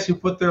are guys who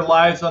put their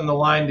lives on the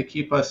line to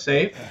keep us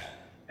safe.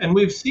 And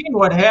we've seen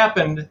what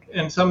happened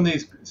in some of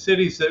these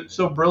cities that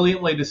so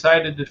brilliantly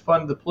decided to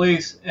fund the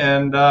police,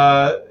 and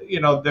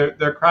you know,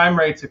 their crime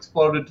rates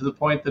exploded to the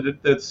point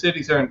that the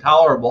cities are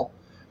intolerable.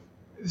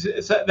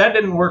 So that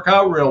didn't work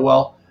out real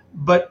well.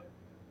 But,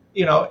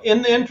 you know,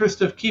 in the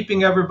interest of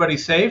keeping everybody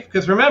safe,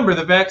 because remember,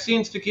 the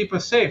vaccine's to keep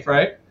us safe,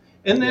 right?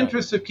 In the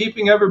interest of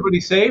keeping everybody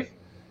safe,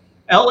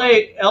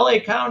 LA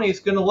County is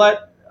going to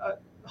let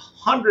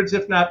hundreds,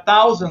 if not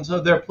thousands,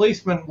 of their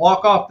policemen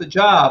walk off the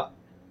job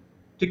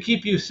to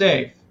keep you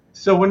safe.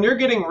 So when you're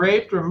getting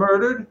raped or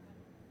murdered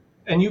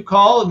and you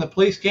call and the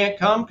police can't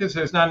come because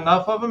there's not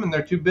enough of them and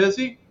they're too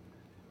busy,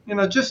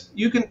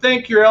 you can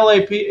thank your LA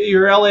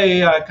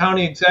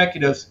County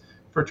executives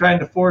for trying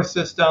to force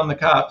this down the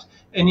cops.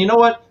 And you know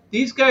what?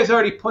 These guys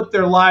already put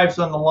their lives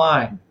on the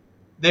line.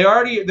 They're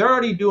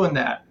already doing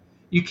that.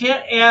 You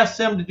can't ask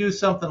them to do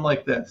something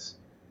like this.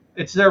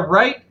 It's their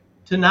right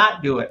to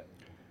not do it.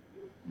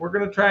 We're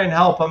going to try and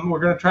help them. We're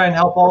going to try and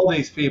help all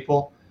these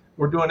people.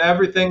 We're doing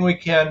everything we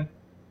can.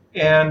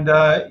 And,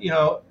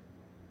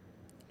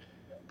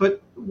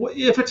 but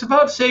if it's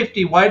about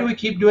safety, why do we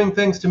keep doing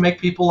things to make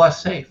people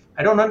less safe?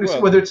 I don't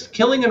understand, whether it's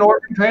killing an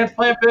organ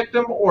transplant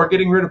victim or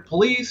getting rid of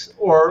police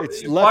or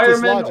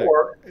firemen.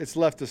 It's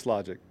leftist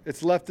logic.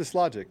 It's leftist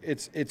logic.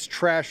 It's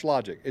trash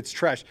logic. It's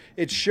trash.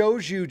 It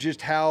shows you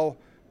just how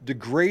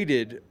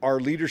degraded our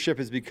leadership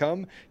has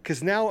become,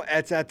 because now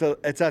it's at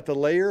the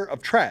layer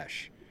of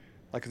trash.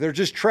 Like, they're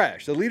just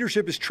trash. The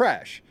leadership is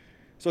trash.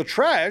 So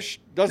trash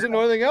doesn't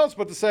know anything else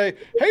but to say,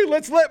 hey,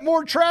 let's let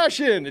more trash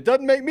in. It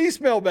doesn't make me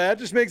smell bad.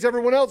 It just makes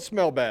everyone else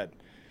smell bad.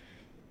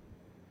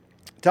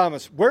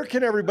 Thomas, where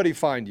can everybody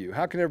find you?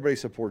 How can everybody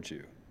support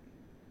you?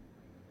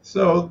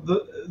 So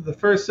the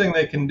first thing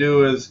they can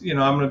do is, I'm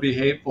going to be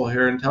hateful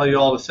here and tell you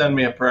all to send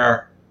me a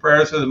prayer.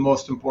 Prayers are the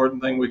most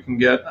important thing we can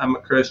get. I'm a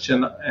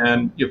Christian,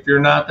 and if you're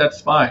not, that's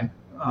fine.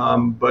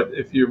 But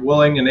if you're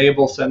willing and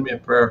able, send me a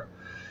prayer.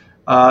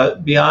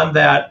 Beyond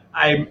that,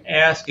 I'm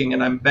asking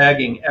and I'm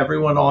begging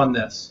everyone on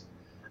this.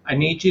 I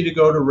need you to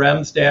go to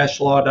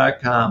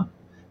rems-law.com.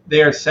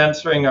 They are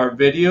censoring our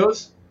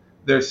videos.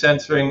 They're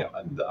censoring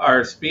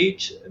our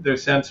speech. They're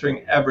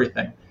censoring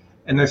everything.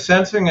 And they're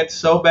censoring it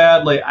so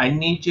badly, I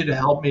need you to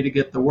help me to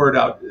get the word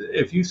out.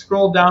 If you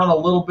scroll down a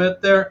little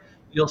bit there,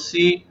 you'll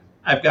see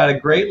I've got a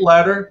great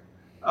letter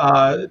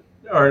or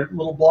a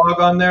little blog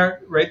on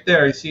there. Right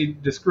there, you see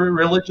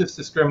religious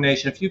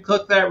discrimination. If you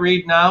click that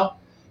read now,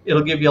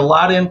 it'll give you a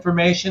lot of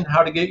information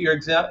how to get your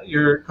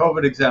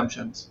COVID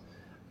exemptions.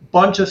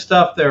 Bunch of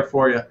stuff there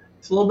for you.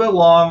 It's a little bit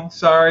long.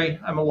 Sorry,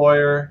 I'm a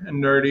lawyer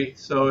and nerdy,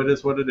 so it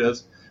is what it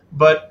is.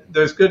 But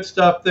there's good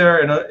stuff there,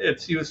 and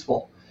it's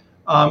useful.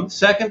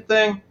 Second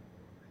thing,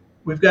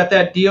 we've got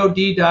that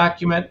DOD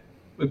document.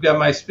 We've got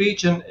my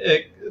speech and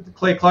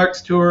Clay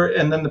Clark's tour,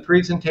 and then the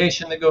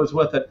presentation that goes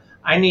with it.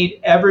 I need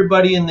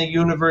everybody in the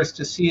universe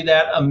to see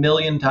that 1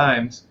 million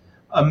times,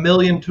 1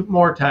 million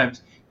more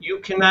times. You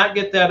cannot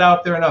get that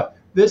out there enough.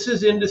 This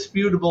is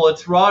indisputable.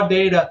 It's raw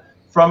data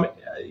from,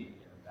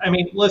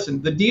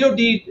 listen, the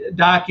DOD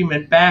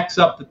document backs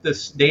up that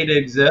this data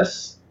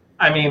exists.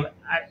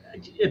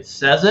 It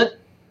says it.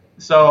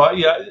 So,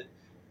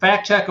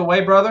 fact check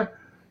away, brother.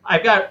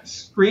 I've got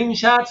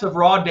screenshots of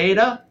raw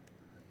data.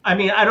 I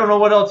don't know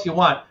what else you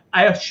want.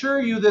 I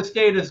assure you this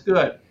data is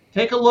good.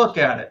 Take a look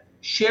at it.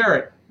 Share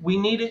it. We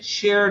need it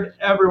shared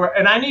everywhere.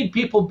 And I need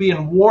people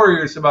being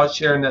warriors about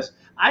sharing this.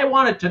 I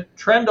want it to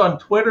trend on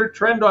Twitter,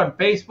 trend on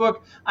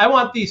Facebook. I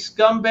want these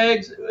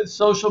scumbags,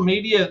 social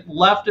media,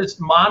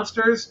 leftist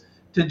monsters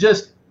to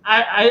just,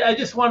 I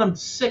just want them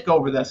sick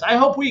over this. I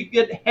hope we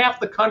get half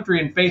the country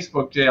in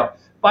Facebook jail.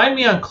 Find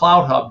me on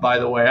CloudHub, by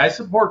the way. I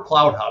support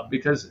CloudHub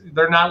because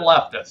they're not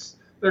leftists.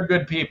 They're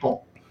good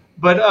people.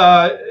 But,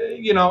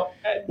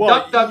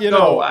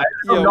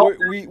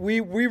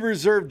 we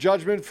reserve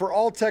judgment for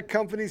all tech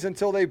companies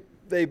until they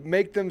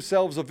make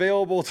themselves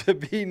available to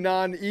be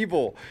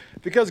non-evil,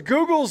 because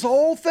Google's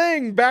whole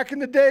thing back in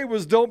the day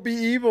was don't be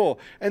evil,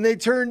 and they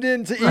turned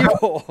into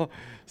evil.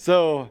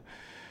 So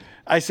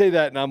I say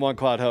that, and I'm on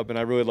CloudHub, and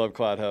I really love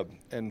CloudHub,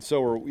 and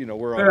so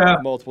we're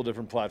on multiple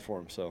different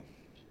platforms. So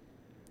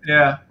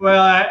yeah,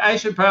 well, I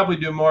should probably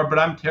do more, but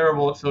I'm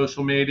terrible at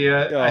social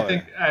media.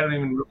 I don't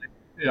even really,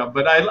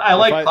 but I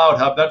like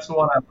CloudHub. That's the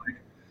one I like.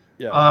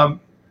 Yeah.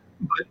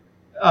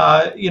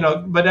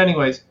 But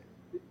anyways.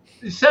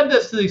 Send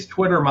this to these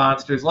Twitter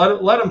monsters.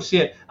 Let them see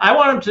it. I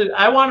want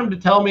them to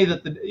tell me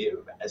that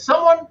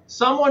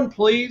someone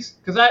please,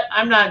 because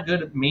I'm not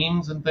good at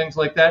memes and things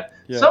like that.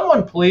 Yeah.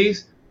 Someone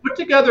please put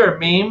together a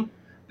meme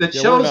that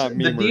shows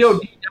the DOD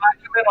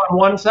document on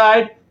one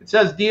side. It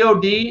says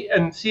DOD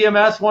and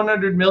CMS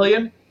 100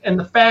 million, and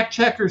the fact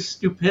checker's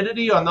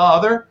stupidity on the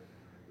other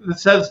that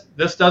says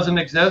this doesn't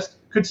exist.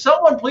 Could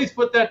someone please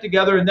put that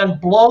together and then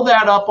blow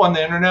that up on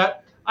the internet?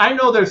 I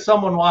know there's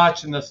someone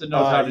watching this that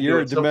knows how to do it.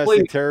 You're a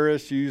domestic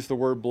terrorist. You use the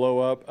word blow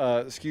up.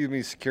 Excuse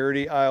me,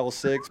 security, aisle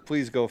 6.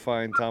 Please go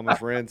find Thomas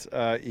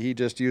Rentz. He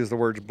just used the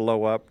words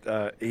blow up.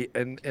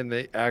 In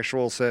the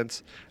actual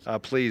sense,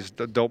 please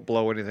don't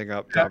blow anything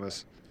up,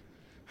 Thomas.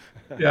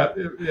 Yeah.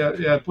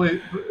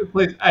 Please.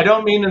 I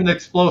don't mean in the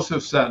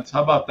explosive sense.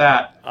 How about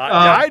that?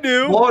 I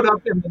do. Blow it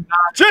up in the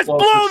non-explosive just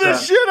blow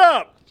this shit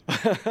up.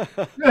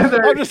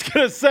 I'm just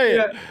going to say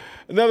it. Yeah.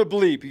 Another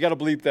bleep. You got to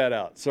bleep that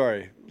out.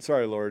 Sorry,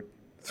 Lord.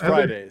 It's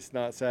Friday. It's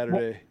not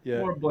Saturday.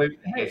 More bleep.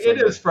 Hey,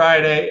 it is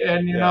Friday,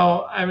 and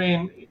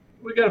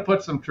we got to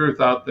put some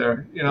truth out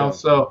there.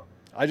 So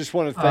I just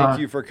want to thank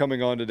you for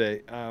coming on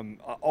today.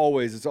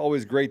 It's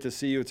always great to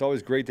see you. It's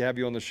always great to have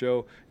you on the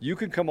show. You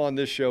can come on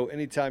this show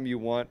anytime you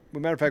want. As a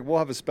matter of fact, we'll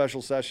have a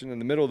special session in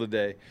the middle of the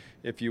day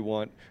if you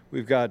want.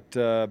 We've got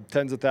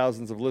tens of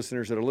thousands of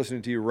listeners that are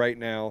listening to you right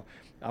now.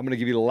 I'm going to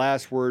give you the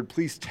last word.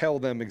 Please tell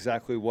them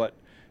exactly what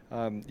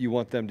you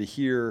want them to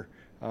hear,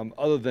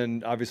 other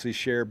than obviously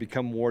share,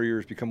 become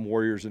warriors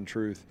in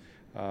truth.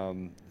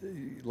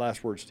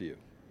 Last words to you.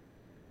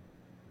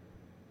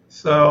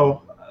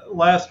 So,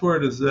 last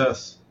word is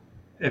this.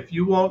 If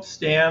you won't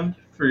stand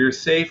for your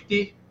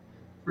safety,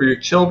 for your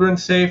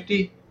children's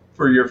safety,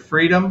 for your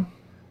freedom,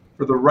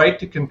 for the right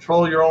to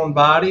control your own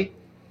body,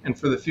 and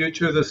for the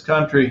future of this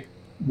country,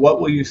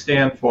 what will you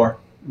stand for?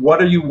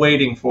 What are you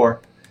waiting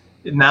for?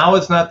 Now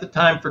is not the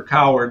time for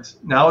cowards.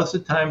 Now is the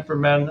time for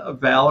men of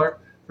valor,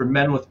 for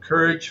men with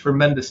courage, for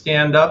men to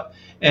stand up.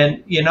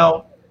 And,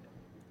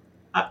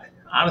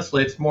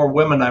 honestly, it's more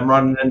women I'm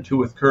running into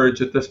with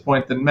courage at this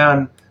point than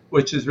men,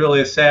 which is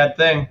really a sad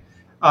thing.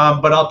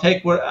 But I'll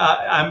take what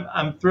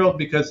I'm thrilled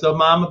because the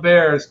mama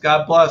bears,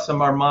 God bless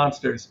them, are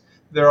monsters.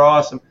 They're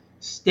awesome.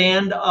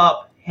 Stand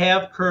up,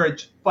 have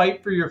courage,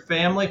 fight for your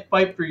family,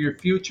 fight for your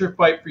future,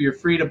 fight for your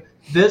freedom.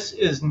 This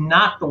is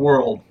not the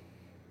world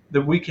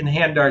that we can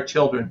hand our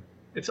children.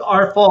 It's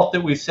our fault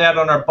that we sat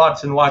on our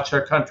butts and watched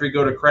our country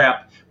go to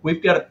crap.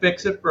 We've got to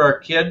fix it for our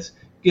kids.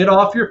 Get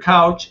off your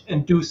couch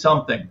and do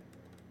something.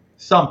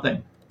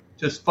 Something.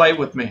 Just fight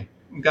with me.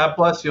 God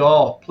bless you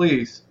all.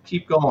 Please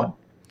keep going.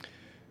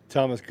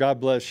 Thomas, God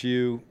bless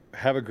you.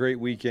 Have a great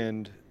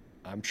weekend.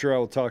 I'm sure I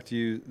will talk to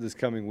you this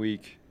coming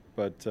week,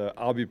 but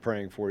I'll be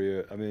praying for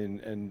you. I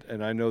mean,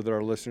 and I know that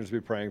our listeners will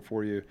be praying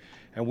for you.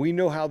 And we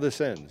know how this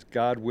ends.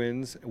 God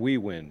wins, we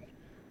win.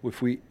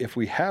 If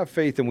we have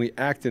faith and we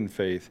act in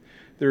faith,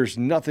 there's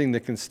nothing that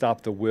can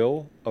stop the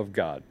will of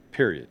God,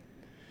 period.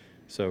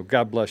 So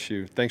God bless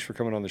you. Thanks for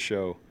coming on the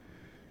show.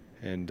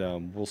 And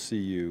we'll see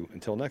you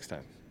until next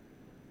time.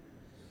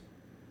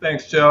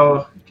 Thanks,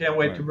 Joe. Can't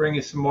wait to bring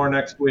you some more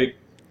next week.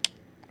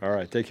 All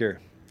right. Take care.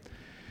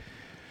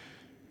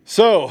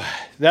 So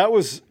that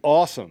was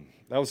awesome.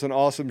 That was an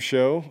awesome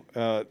show.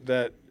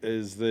 That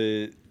is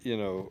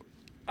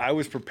I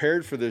was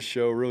prepared for this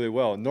show really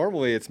well.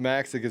 Normally it's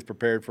Max that gets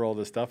prepared for all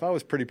this stuff. I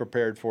was pretty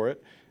prepared for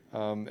it.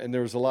 And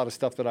there was a lot of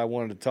stuff that I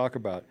wanted to talk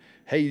about.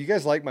 Hey, you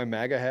guys like my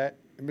MAGA hat?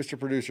 Mr.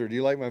 Producer, do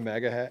you like my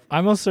MAGA hat?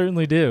 I most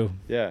certainly do.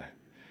 Yeah.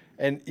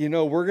 And,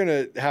 we're going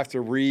to have to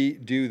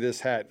redo this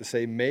hat to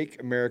say,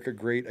 Make America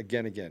Great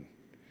Again, Again.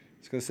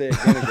 It's going to say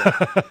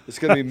again. It's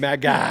going to be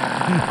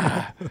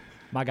MAGA.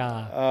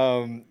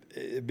 MAGA.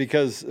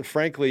 Because,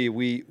 frankly,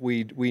 we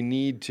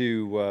need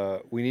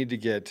to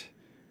get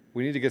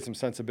some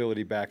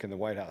sensibility back in the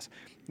White House.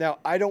 Now,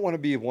 I don't want to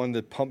be one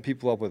to pump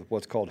people up with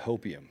what's called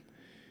hopium.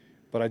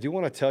 But I do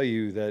want to tell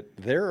you that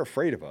they're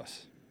afraid of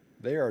us.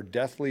 They are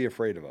deathly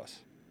afraid of us.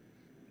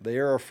 They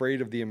are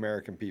afraid of the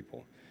American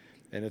people.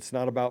 And it's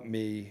not about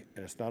me,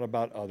 and it's not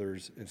about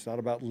others. It's not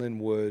about Lynn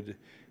Wood,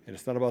 and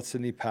it's not about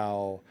Sidney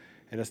Powell,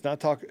 and it's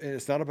not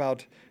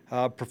about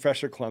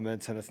Professor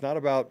Clements, and it's not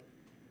about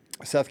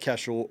Seth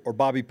Keshel or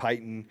Bobby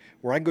Piton,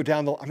 where I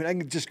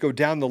can just go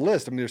down the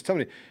list. There's so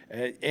many.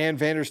 Ann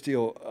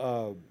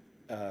Vandersteel,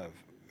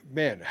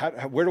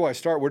 where do I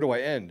start? Where do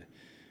I end?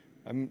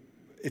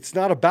 It's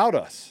not about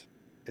us.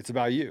 It's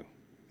about you.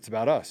 It's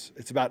about us.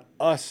 It's about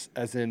us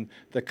as in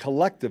the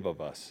collective of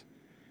us.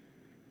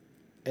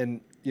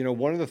 And,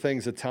 one of the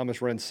things that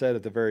Thomas Wren said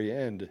at the very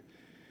end,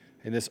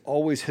 and this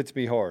always hits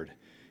me hard,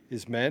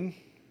 is men,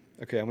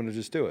 okay, I'm going to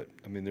just do it.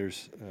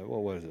 There's,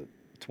 what is it,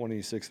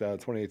 26,000,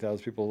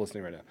 28,000 people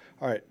listening right now.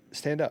 All right,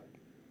 stand up.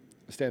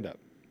 Stand up.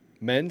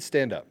 Men,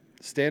 stand up.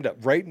 Stand up.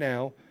 Right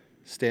now,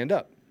 stand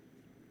up.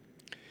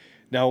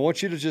 Now, I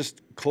want you to just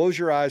close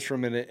your eyes for a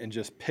minute and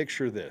just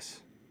picture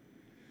this.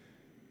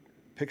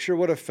 Picture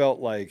what it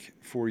felt like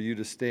for you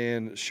to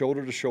stand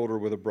shoulder to shoulder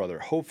with a brother.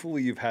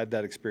 Hopefully, you've had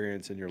that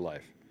experience in your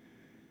life.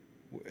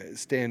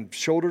 Stand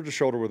shoulder to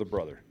shoulder with a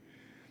brother.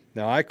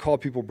 Now, I call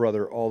people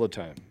brother all the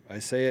time. I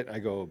say it, I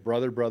go,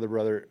 brother, brother,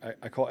 brother.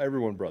 I call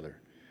everyone brother.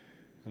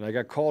 And I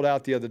got called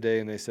out the other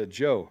day, and they said,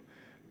 Joe,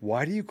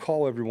 why do you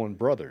call everyone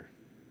brother?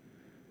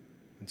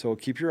 And so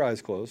keep your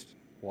eyes closed.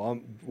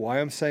 Why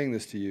I'm saying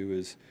this to you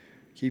is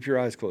keep your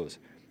eyes closed.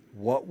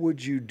 What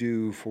would you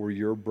do for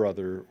your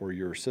brother or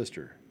your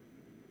sister?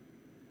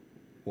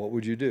 What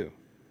would you do?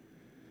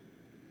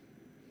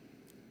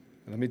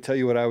 And let me tell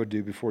you what I would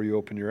do before you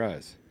open your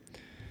eyes.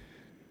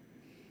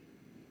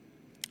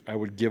 I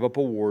would give up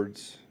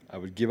awards. I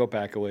would give up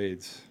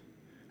accolades.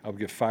 I would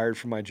get fired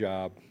from my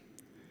job.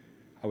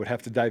 I would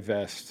have to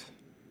divest.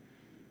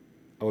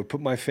 I would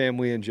put my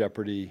family in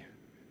jeopardy.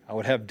 I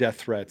would have death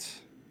threats.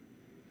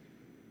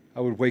 I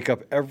would wake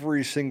up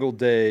every single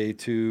day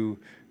to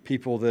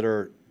people that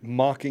are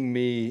mocking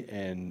me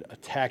and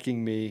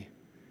attacking me.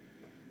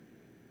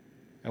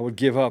 I would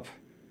give up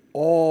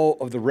all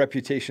of the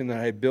reputation that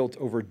I had built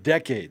over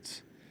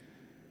decades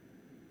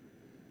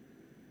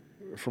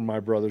from my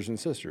brothers and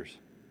sisters.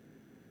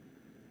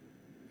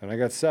 And I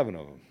got 7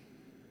 of them.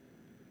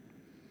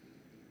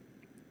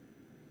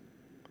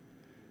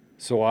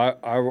 So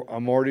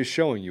I'm already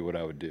showing you what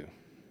I would do.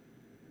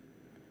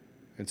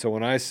 And so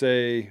when I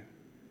say,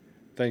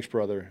 thanks,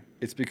 brother,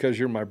 it's because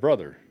you're my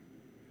brother.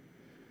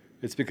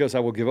 It's because I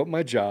will give up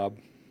my job.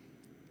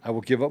 I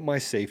will give up my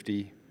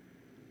safety.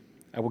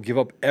 I will give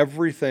up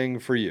everything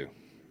for you.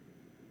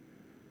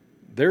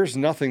 There's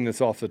nothing that's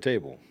off the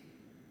table.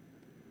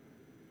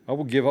 I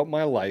will give up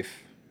my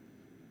life.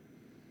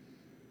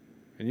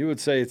 And you would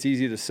say it's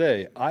easy to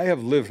say. I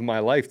have lived my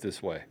life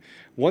this way.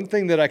 One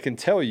thing that I can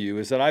tell you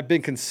is that I've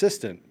been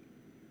consistent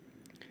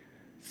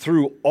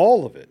through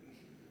all of it.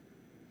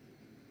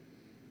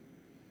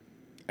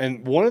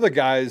 And one of the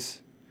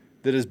guys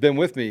that has been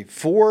with me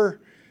for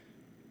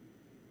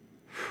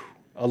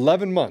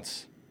 11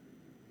 months,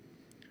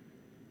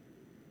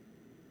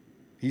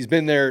 he's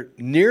been there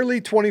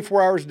nearly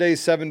 24 hours a day,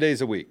 7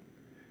 days a week.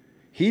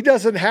 He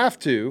doesn't have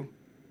to,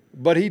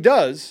 but he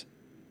does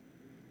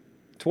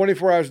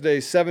 24 hours a day,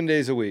 7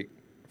 days a week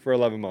for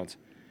 11 months.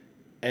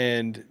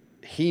 And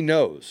he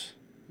knows.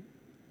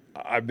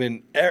 I've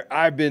been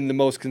the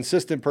most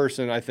consistent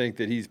person I think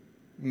that he's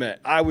met.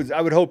 I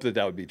would hope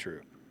that would be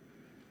true.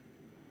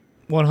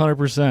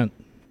 100%.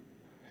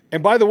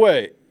 And by the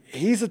way,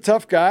 he's a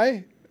tough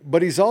guy,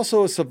 but he's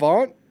also a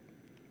savant.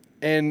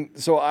 And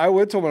so I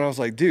went to him and I was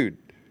like, dude,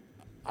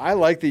 I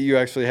like that you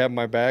actually have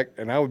my back,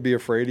 and I would be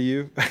afraid of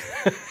you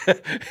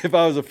if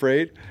I was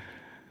afraid.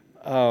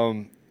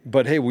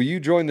 But hey, will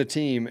you join the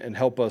team and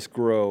help us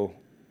grow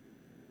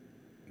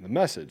the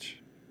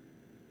message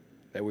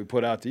that we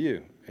put out to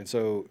you? And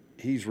so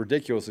he's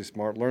ridiculously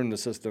smart, learned the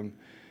system.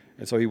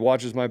 And so he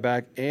watches my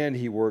back and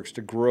he works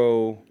to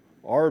grow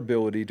our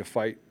ability to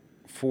fight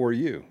for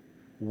you,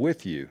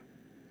 with you,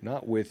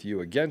 not with you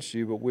against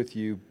you, but with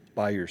you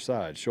by your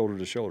side, shoulder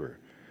to shoulder.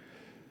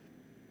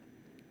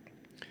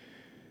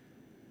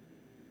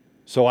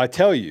 So I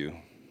tell you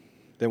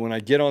that when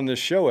I get on this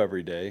show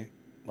every day,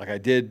 like I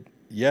did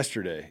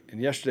yesterday, and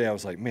yesterday I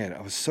was like, man,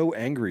 I was so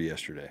angry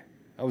yesterday.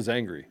 I was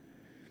angry.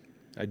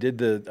 I did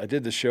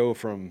the show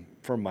from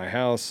my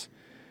house,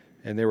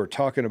 and they were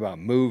talking about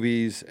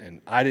movies,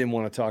 and I didn't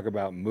want to talk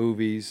about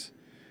movies,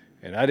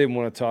 and I didn't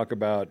want to talk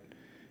about,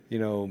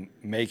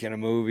 making a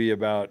movie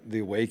about the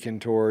Awaken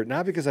tour,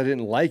 not because I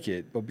didn't like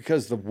it, but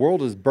because the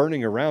world is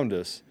burning around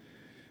us,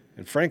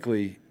 and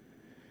frankly,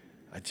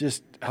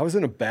 I was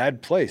in a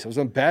bad place. I was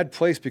in a bad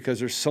place because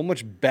there's so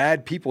much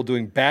bad people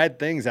doing bad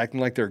things, acting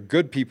like they're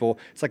good people.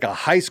 It's like a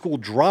high school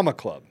drama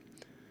club.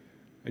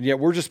 And yet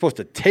we're just supposed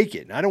to take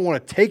it. And I don't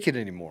want to take it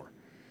anymore.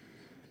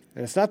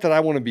 And it's not that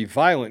I want to be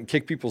violent and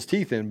kick people's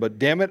teeth in, but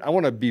damn it, I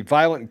want to be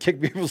violent and kick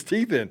people's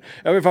teeth in.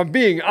 I mean, if I'm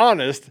being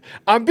honest,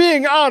 I'm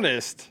being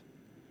honest.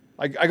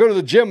 I go to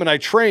the gym and I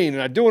train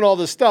and I'm doing all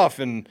this stuff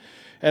and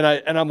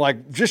I'm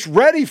like just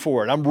ready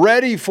for it. I'm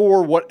ready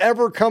for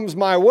whatever comes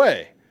my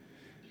way.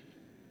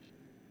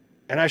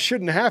 And I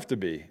shouldn't have to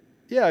be.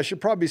 Yeah, I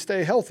should probably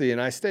stay healthy, and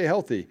I stay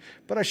healthy.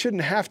 But I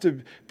shouldn't have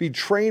to be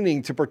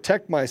training to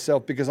protect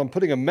myself because I'm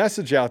putting a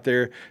message out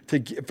there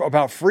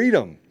about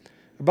freedom,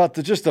 about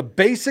just the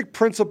basic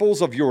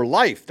principles of your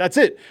life. That's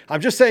it.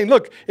 I'm just saying,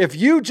 look, if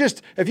you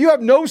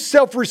have no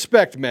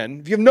self-respect,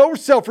 men, if you have no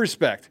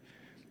self-respect,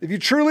 if you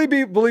truly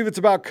believe it's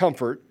about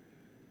comfort,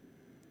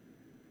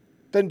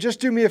 then just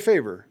do me a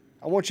favor.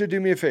 I want you to do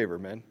me a favor,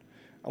 man.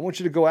 I want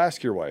you to go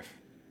ask your wife,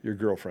 your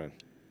girlfriend,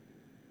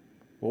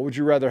 what would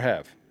you rather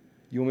have?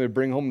 You want me to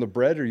bring home the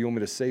bread or you want me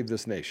to save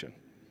this nation?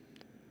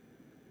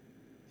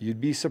 You'd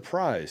be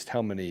surprised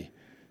how many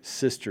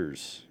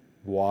sisters,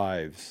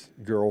 wives,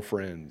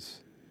 girlfriends,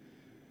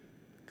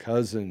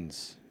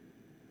 cousins,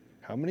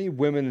 how many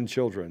women and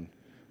children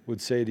would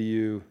say to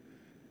you,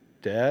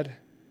 Dad,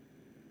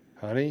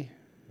 honey,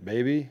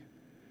 baby,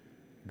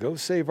 go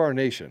save our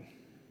nation.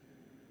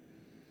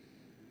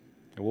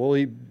 And we'll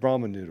eat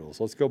ramen noodles.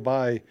 Let's go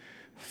buy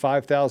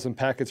 5,000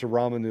 packets of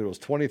ramen noodles,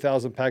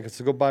 20,000 packets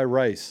to go buy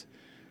rice.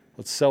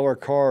 Let's sell our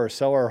car,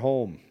 sell our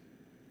home.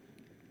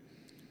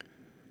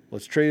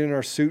 Let's trade in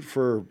our suit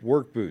for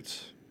work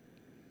boots.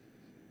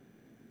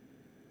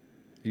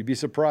 You'd be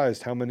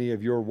surprised how many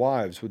of your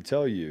wives would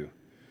tell you,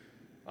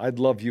 I'd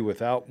love you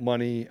without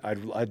money.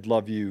 I'd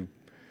love you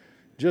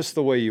just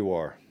the way you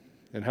are.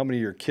 And how many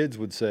of your kids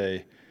would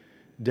say,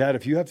 Dad,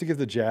 if you have to give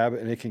the jab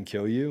and it can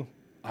kill you,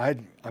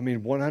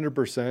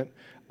 100%.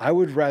 I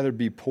would rather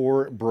be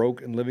poor,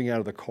 broke, and living out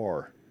of the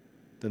car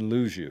than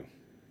lose you.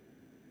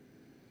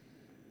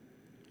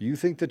 You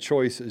think the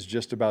choice is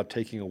just about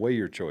taking away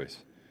your choice.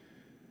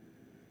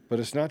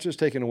 But it's not just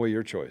taking away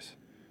your choice.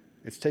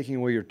 It's taking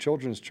away your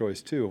children's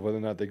choice, too, of whether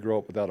or not they grow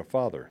up without a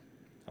father,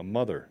 a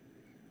mother,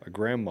 a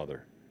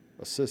grandmother,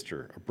 a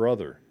sister, a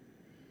brother.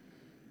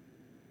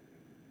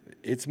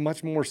 It's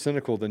much more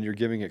cynical than you're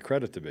giving it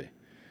credit to be.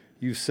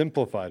 You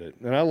simplified it.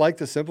 And I like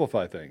to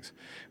simplify things.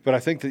 But I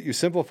think that you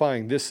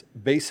simplifying this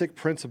basic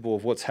principle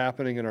of what's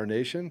happening in our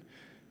nation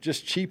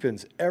just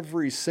cheapens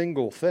every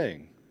single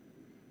thing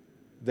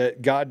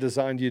that God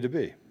designed you to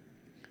be.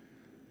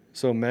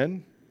 So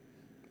men,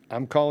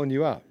 I'm calling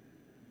you out.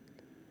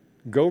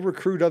 Go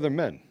recruit other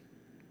men.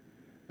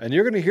 And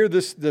you're going to hear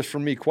this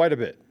from me quite a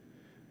bit.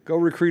 Go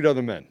recruit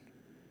other men.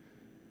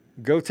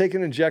 Go take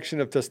an injection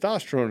of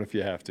testosterone if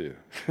you have to.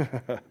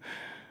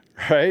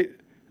 Right?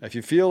 If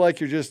you feel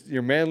like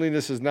your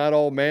manliness is not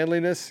all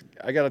manliness,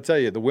 I got to tell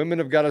you, the women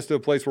have got us to a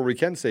place where we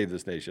can save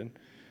this nation.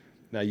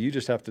 Now you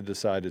just have to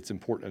decide it's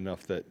important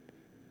enough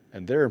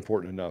and they're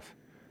important enough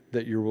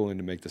that you're willing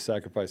to make the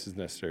sacrifices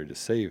necessary to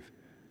save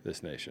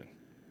this nation.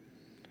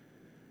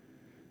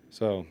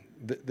 So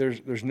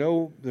there's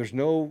no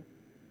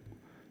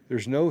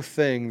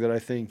thing that I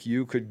think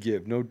you could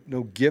give,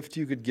 no gift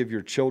you could give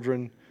your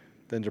children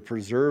than to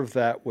preserve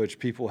that which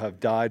people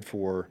have died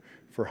for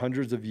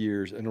hundreds of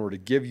years in order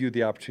to give you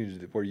the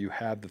opportunity where you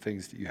have the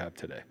things that you have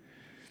today.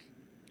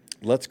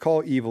 Let's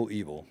call evil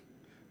evil.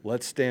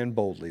 Let's stand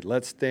boldly.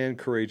 Let's stand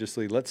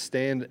courageously. Let's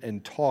stand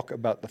and talk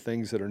about the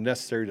things that are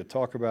necessary to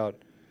talk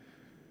about.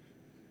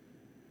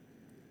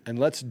 And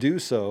let's do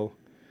so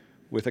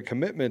with a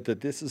commitment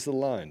that this is the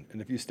line.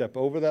 And if you step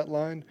over that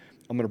line,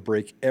 I'm going to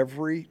break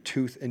every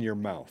tooth in your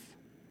mouth.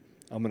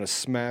 I'm going to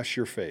smash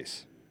your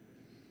face.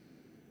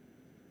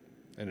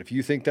 And if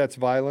you think that's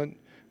violent,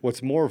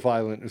 what's more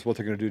violent is what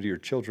they're going to do to your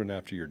children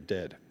after you're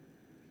dead.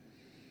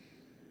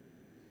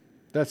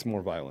 That's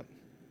more violent.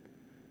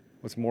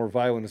 What's more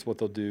violent is what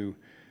they'll do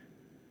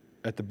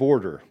at the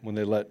border when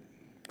they let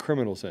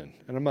criminals in.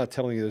 And I'm not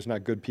telling you there's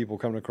not good people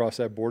coming across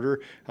that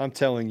border. I'm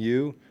telling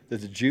you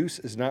that the juice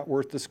is not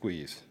worth the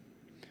squeeze.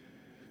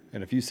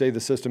 And if you say the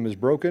system is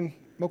broken,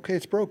 okay,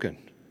 it's broken.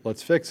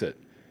 Let's fix it.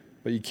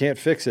 But you can't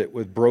fix it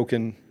with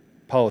broken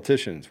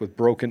politicians, with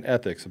broken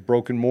ethics, with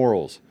broken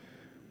morals,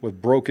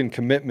 with broken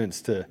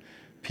commitments to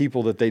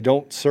people that they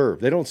don't serve.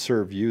 They don't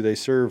serve you. They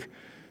serve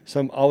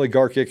some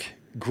oligarchic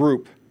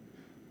group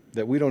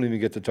that we don't even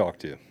get to talk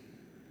to.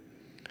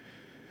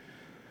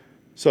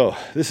 So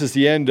this is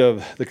the end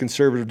of the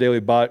Conservative Daily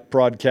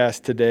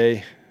broadcast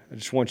today. I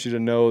just want you to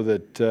know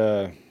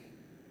that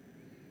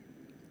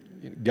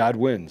God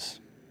wins.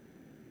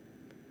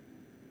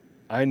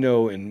 I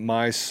know in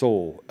my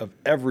soul of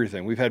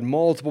everything. We've had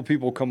multiple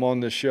people come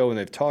on this show and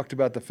they've talked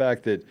about the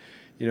fact that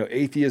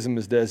atheism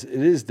is dead.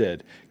 It is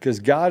dead because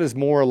God is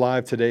more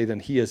alive today than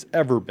he has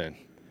ever been.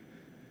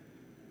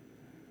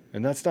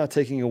 And that's not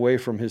taking away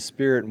from his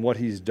spirit and what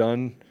he's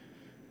done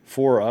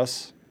for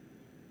us.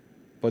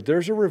 But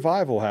there's a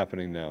revival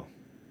happening now.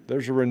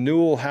 There's a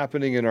renewal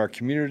happening in our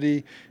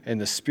community and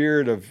the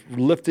spirit of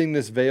lifting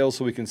this veil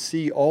so we can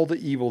see all the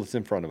evil that's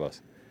in front of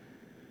us.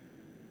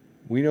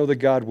 We know that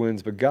God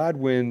wins, but God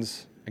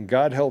wins and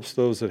God helps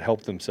those that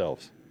help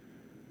themselves.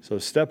 So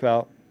step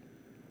out.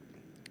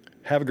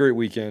 Have a great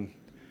weekend.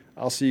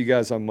 I'll see you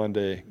guys on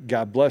Monday.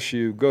 God bless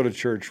you. Go to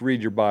church,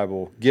 read your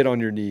Bible, get on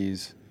your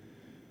knees,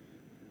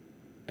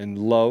 and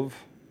love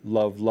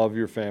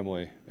your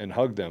family and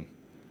hug them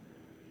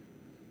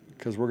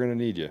because we're going to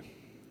need you.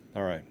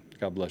 All right.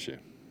 God bless you.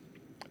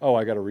 Oh,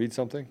 I got to read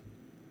something?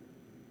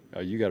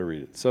 Oh, you got to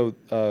read it. So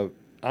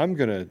I'm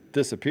going to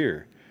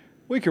disappear.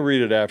 We can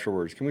read it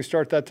afterwards. Can we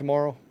start that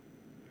tomorrow?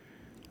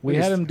 We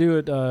had them do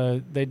it.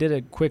 They did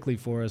it quickly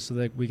for us so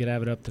that we could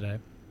have it up today.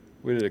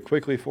 We did it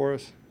quickly for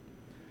us?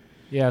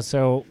 Yeah,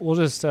 so we'll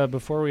just,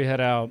 before we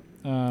head out,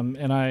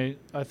 and I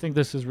think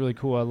this is really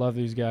cool. I love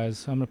these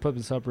guys. I'm going to put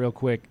this up real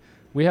quick.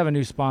 We have a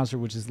new sponsor,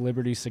 which is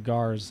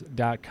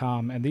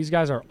libertycigars.com, and these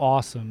guys are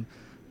awesome.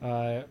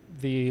 So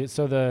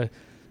the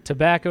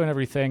tobacco and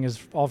everything is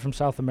all from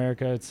South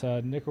America. It's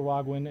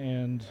Nicaraguan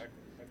and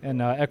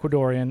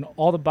Ecuadorian.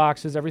 All the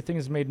boxes, everything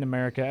is made in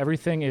America.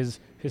 Everything is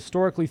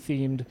historically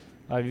themed.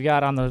 You've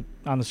got on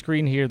the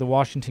screen here the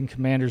Washington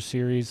Commanders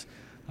series.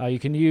 You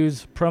can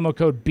use promo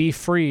code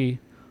BEFREE,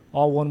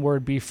 all one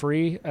word,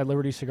 BEFREE, at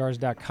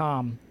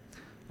libertycigars.com.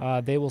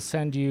 They will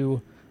send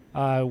you,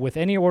 with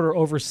any order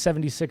over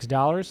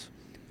 $76,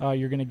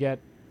 you're going to get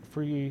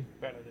free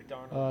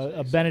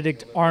a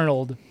Benedict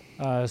Arnold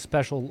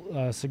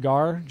special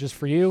cigar just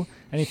for you.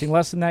 Anything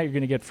less than that, you're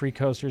going to get free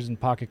coasters and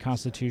pocket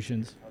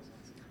constitutions.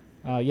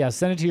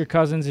 Send it to your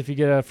cousins. If you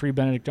get a free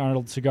Benedict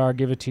Arnold cigar,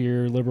 give it to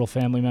your liberal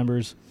family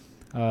members.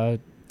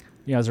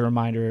 As a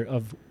reminder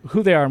of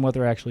who they are and what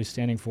they're actually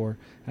standing for.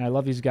 And I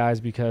love these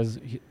guys because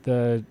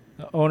the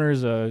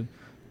owner's a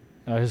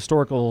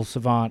historical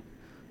savant,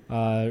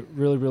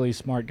 really, really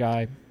smart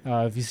guy.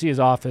 If you see his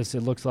office,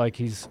 it looks like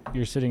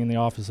you're sitting in the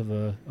office of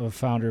a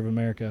founder of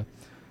America.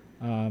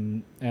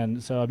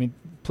 And so,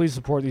 please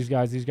support these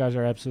guys. These guys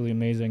are absolutely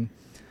amazing.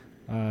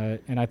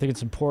 And I think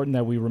it's important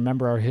that we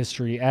remember our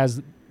history as,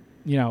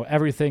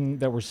 everything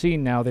that we're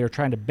seeing now. They're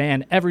trying to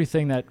ban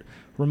everything that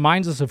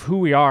reminds us of who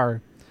we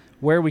are,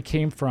 where we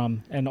came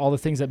from, and all the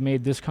things that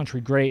made this country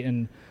great,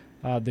 and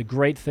the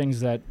great things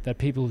that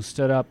people who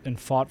stood up and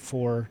fought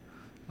for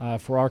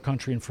our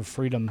country and for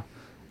freedom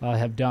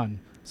have done.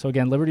 So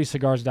again,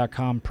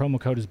 libertycigars.com, promo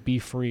code is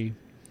BEFREE.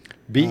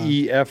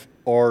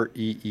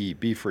 BEFREE,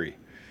 be free.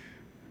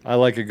 I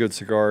like a good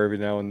cigar every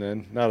now and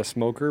then. Not a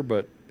smoker,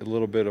 but a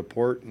little bit of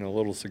port and a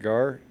little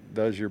cigar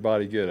does your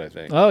body good, I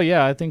think. Oh,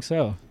 yeah, I think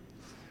so.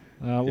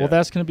 Well,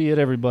 that's going to be it,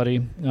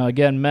 everybody.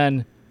 Again,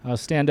 men,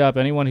 stand up.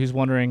 Anyone who's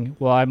wondering,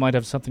 well, I might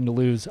have something to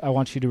lose, I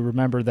want you to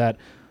remember that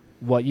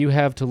what you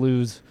have to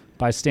lose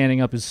by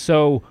standing up is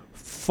so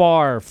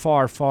far,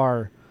 far,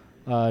 far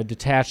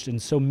detached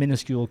and so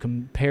minuscule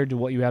compared to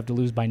what you have to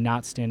lose by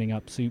not standing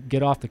up. So you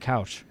get off the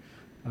couch.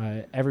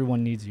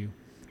 Everyone needs you.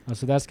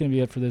 So that's going to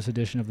be it for this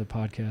edition of the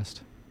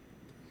podcast.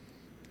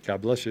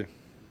 God bless you.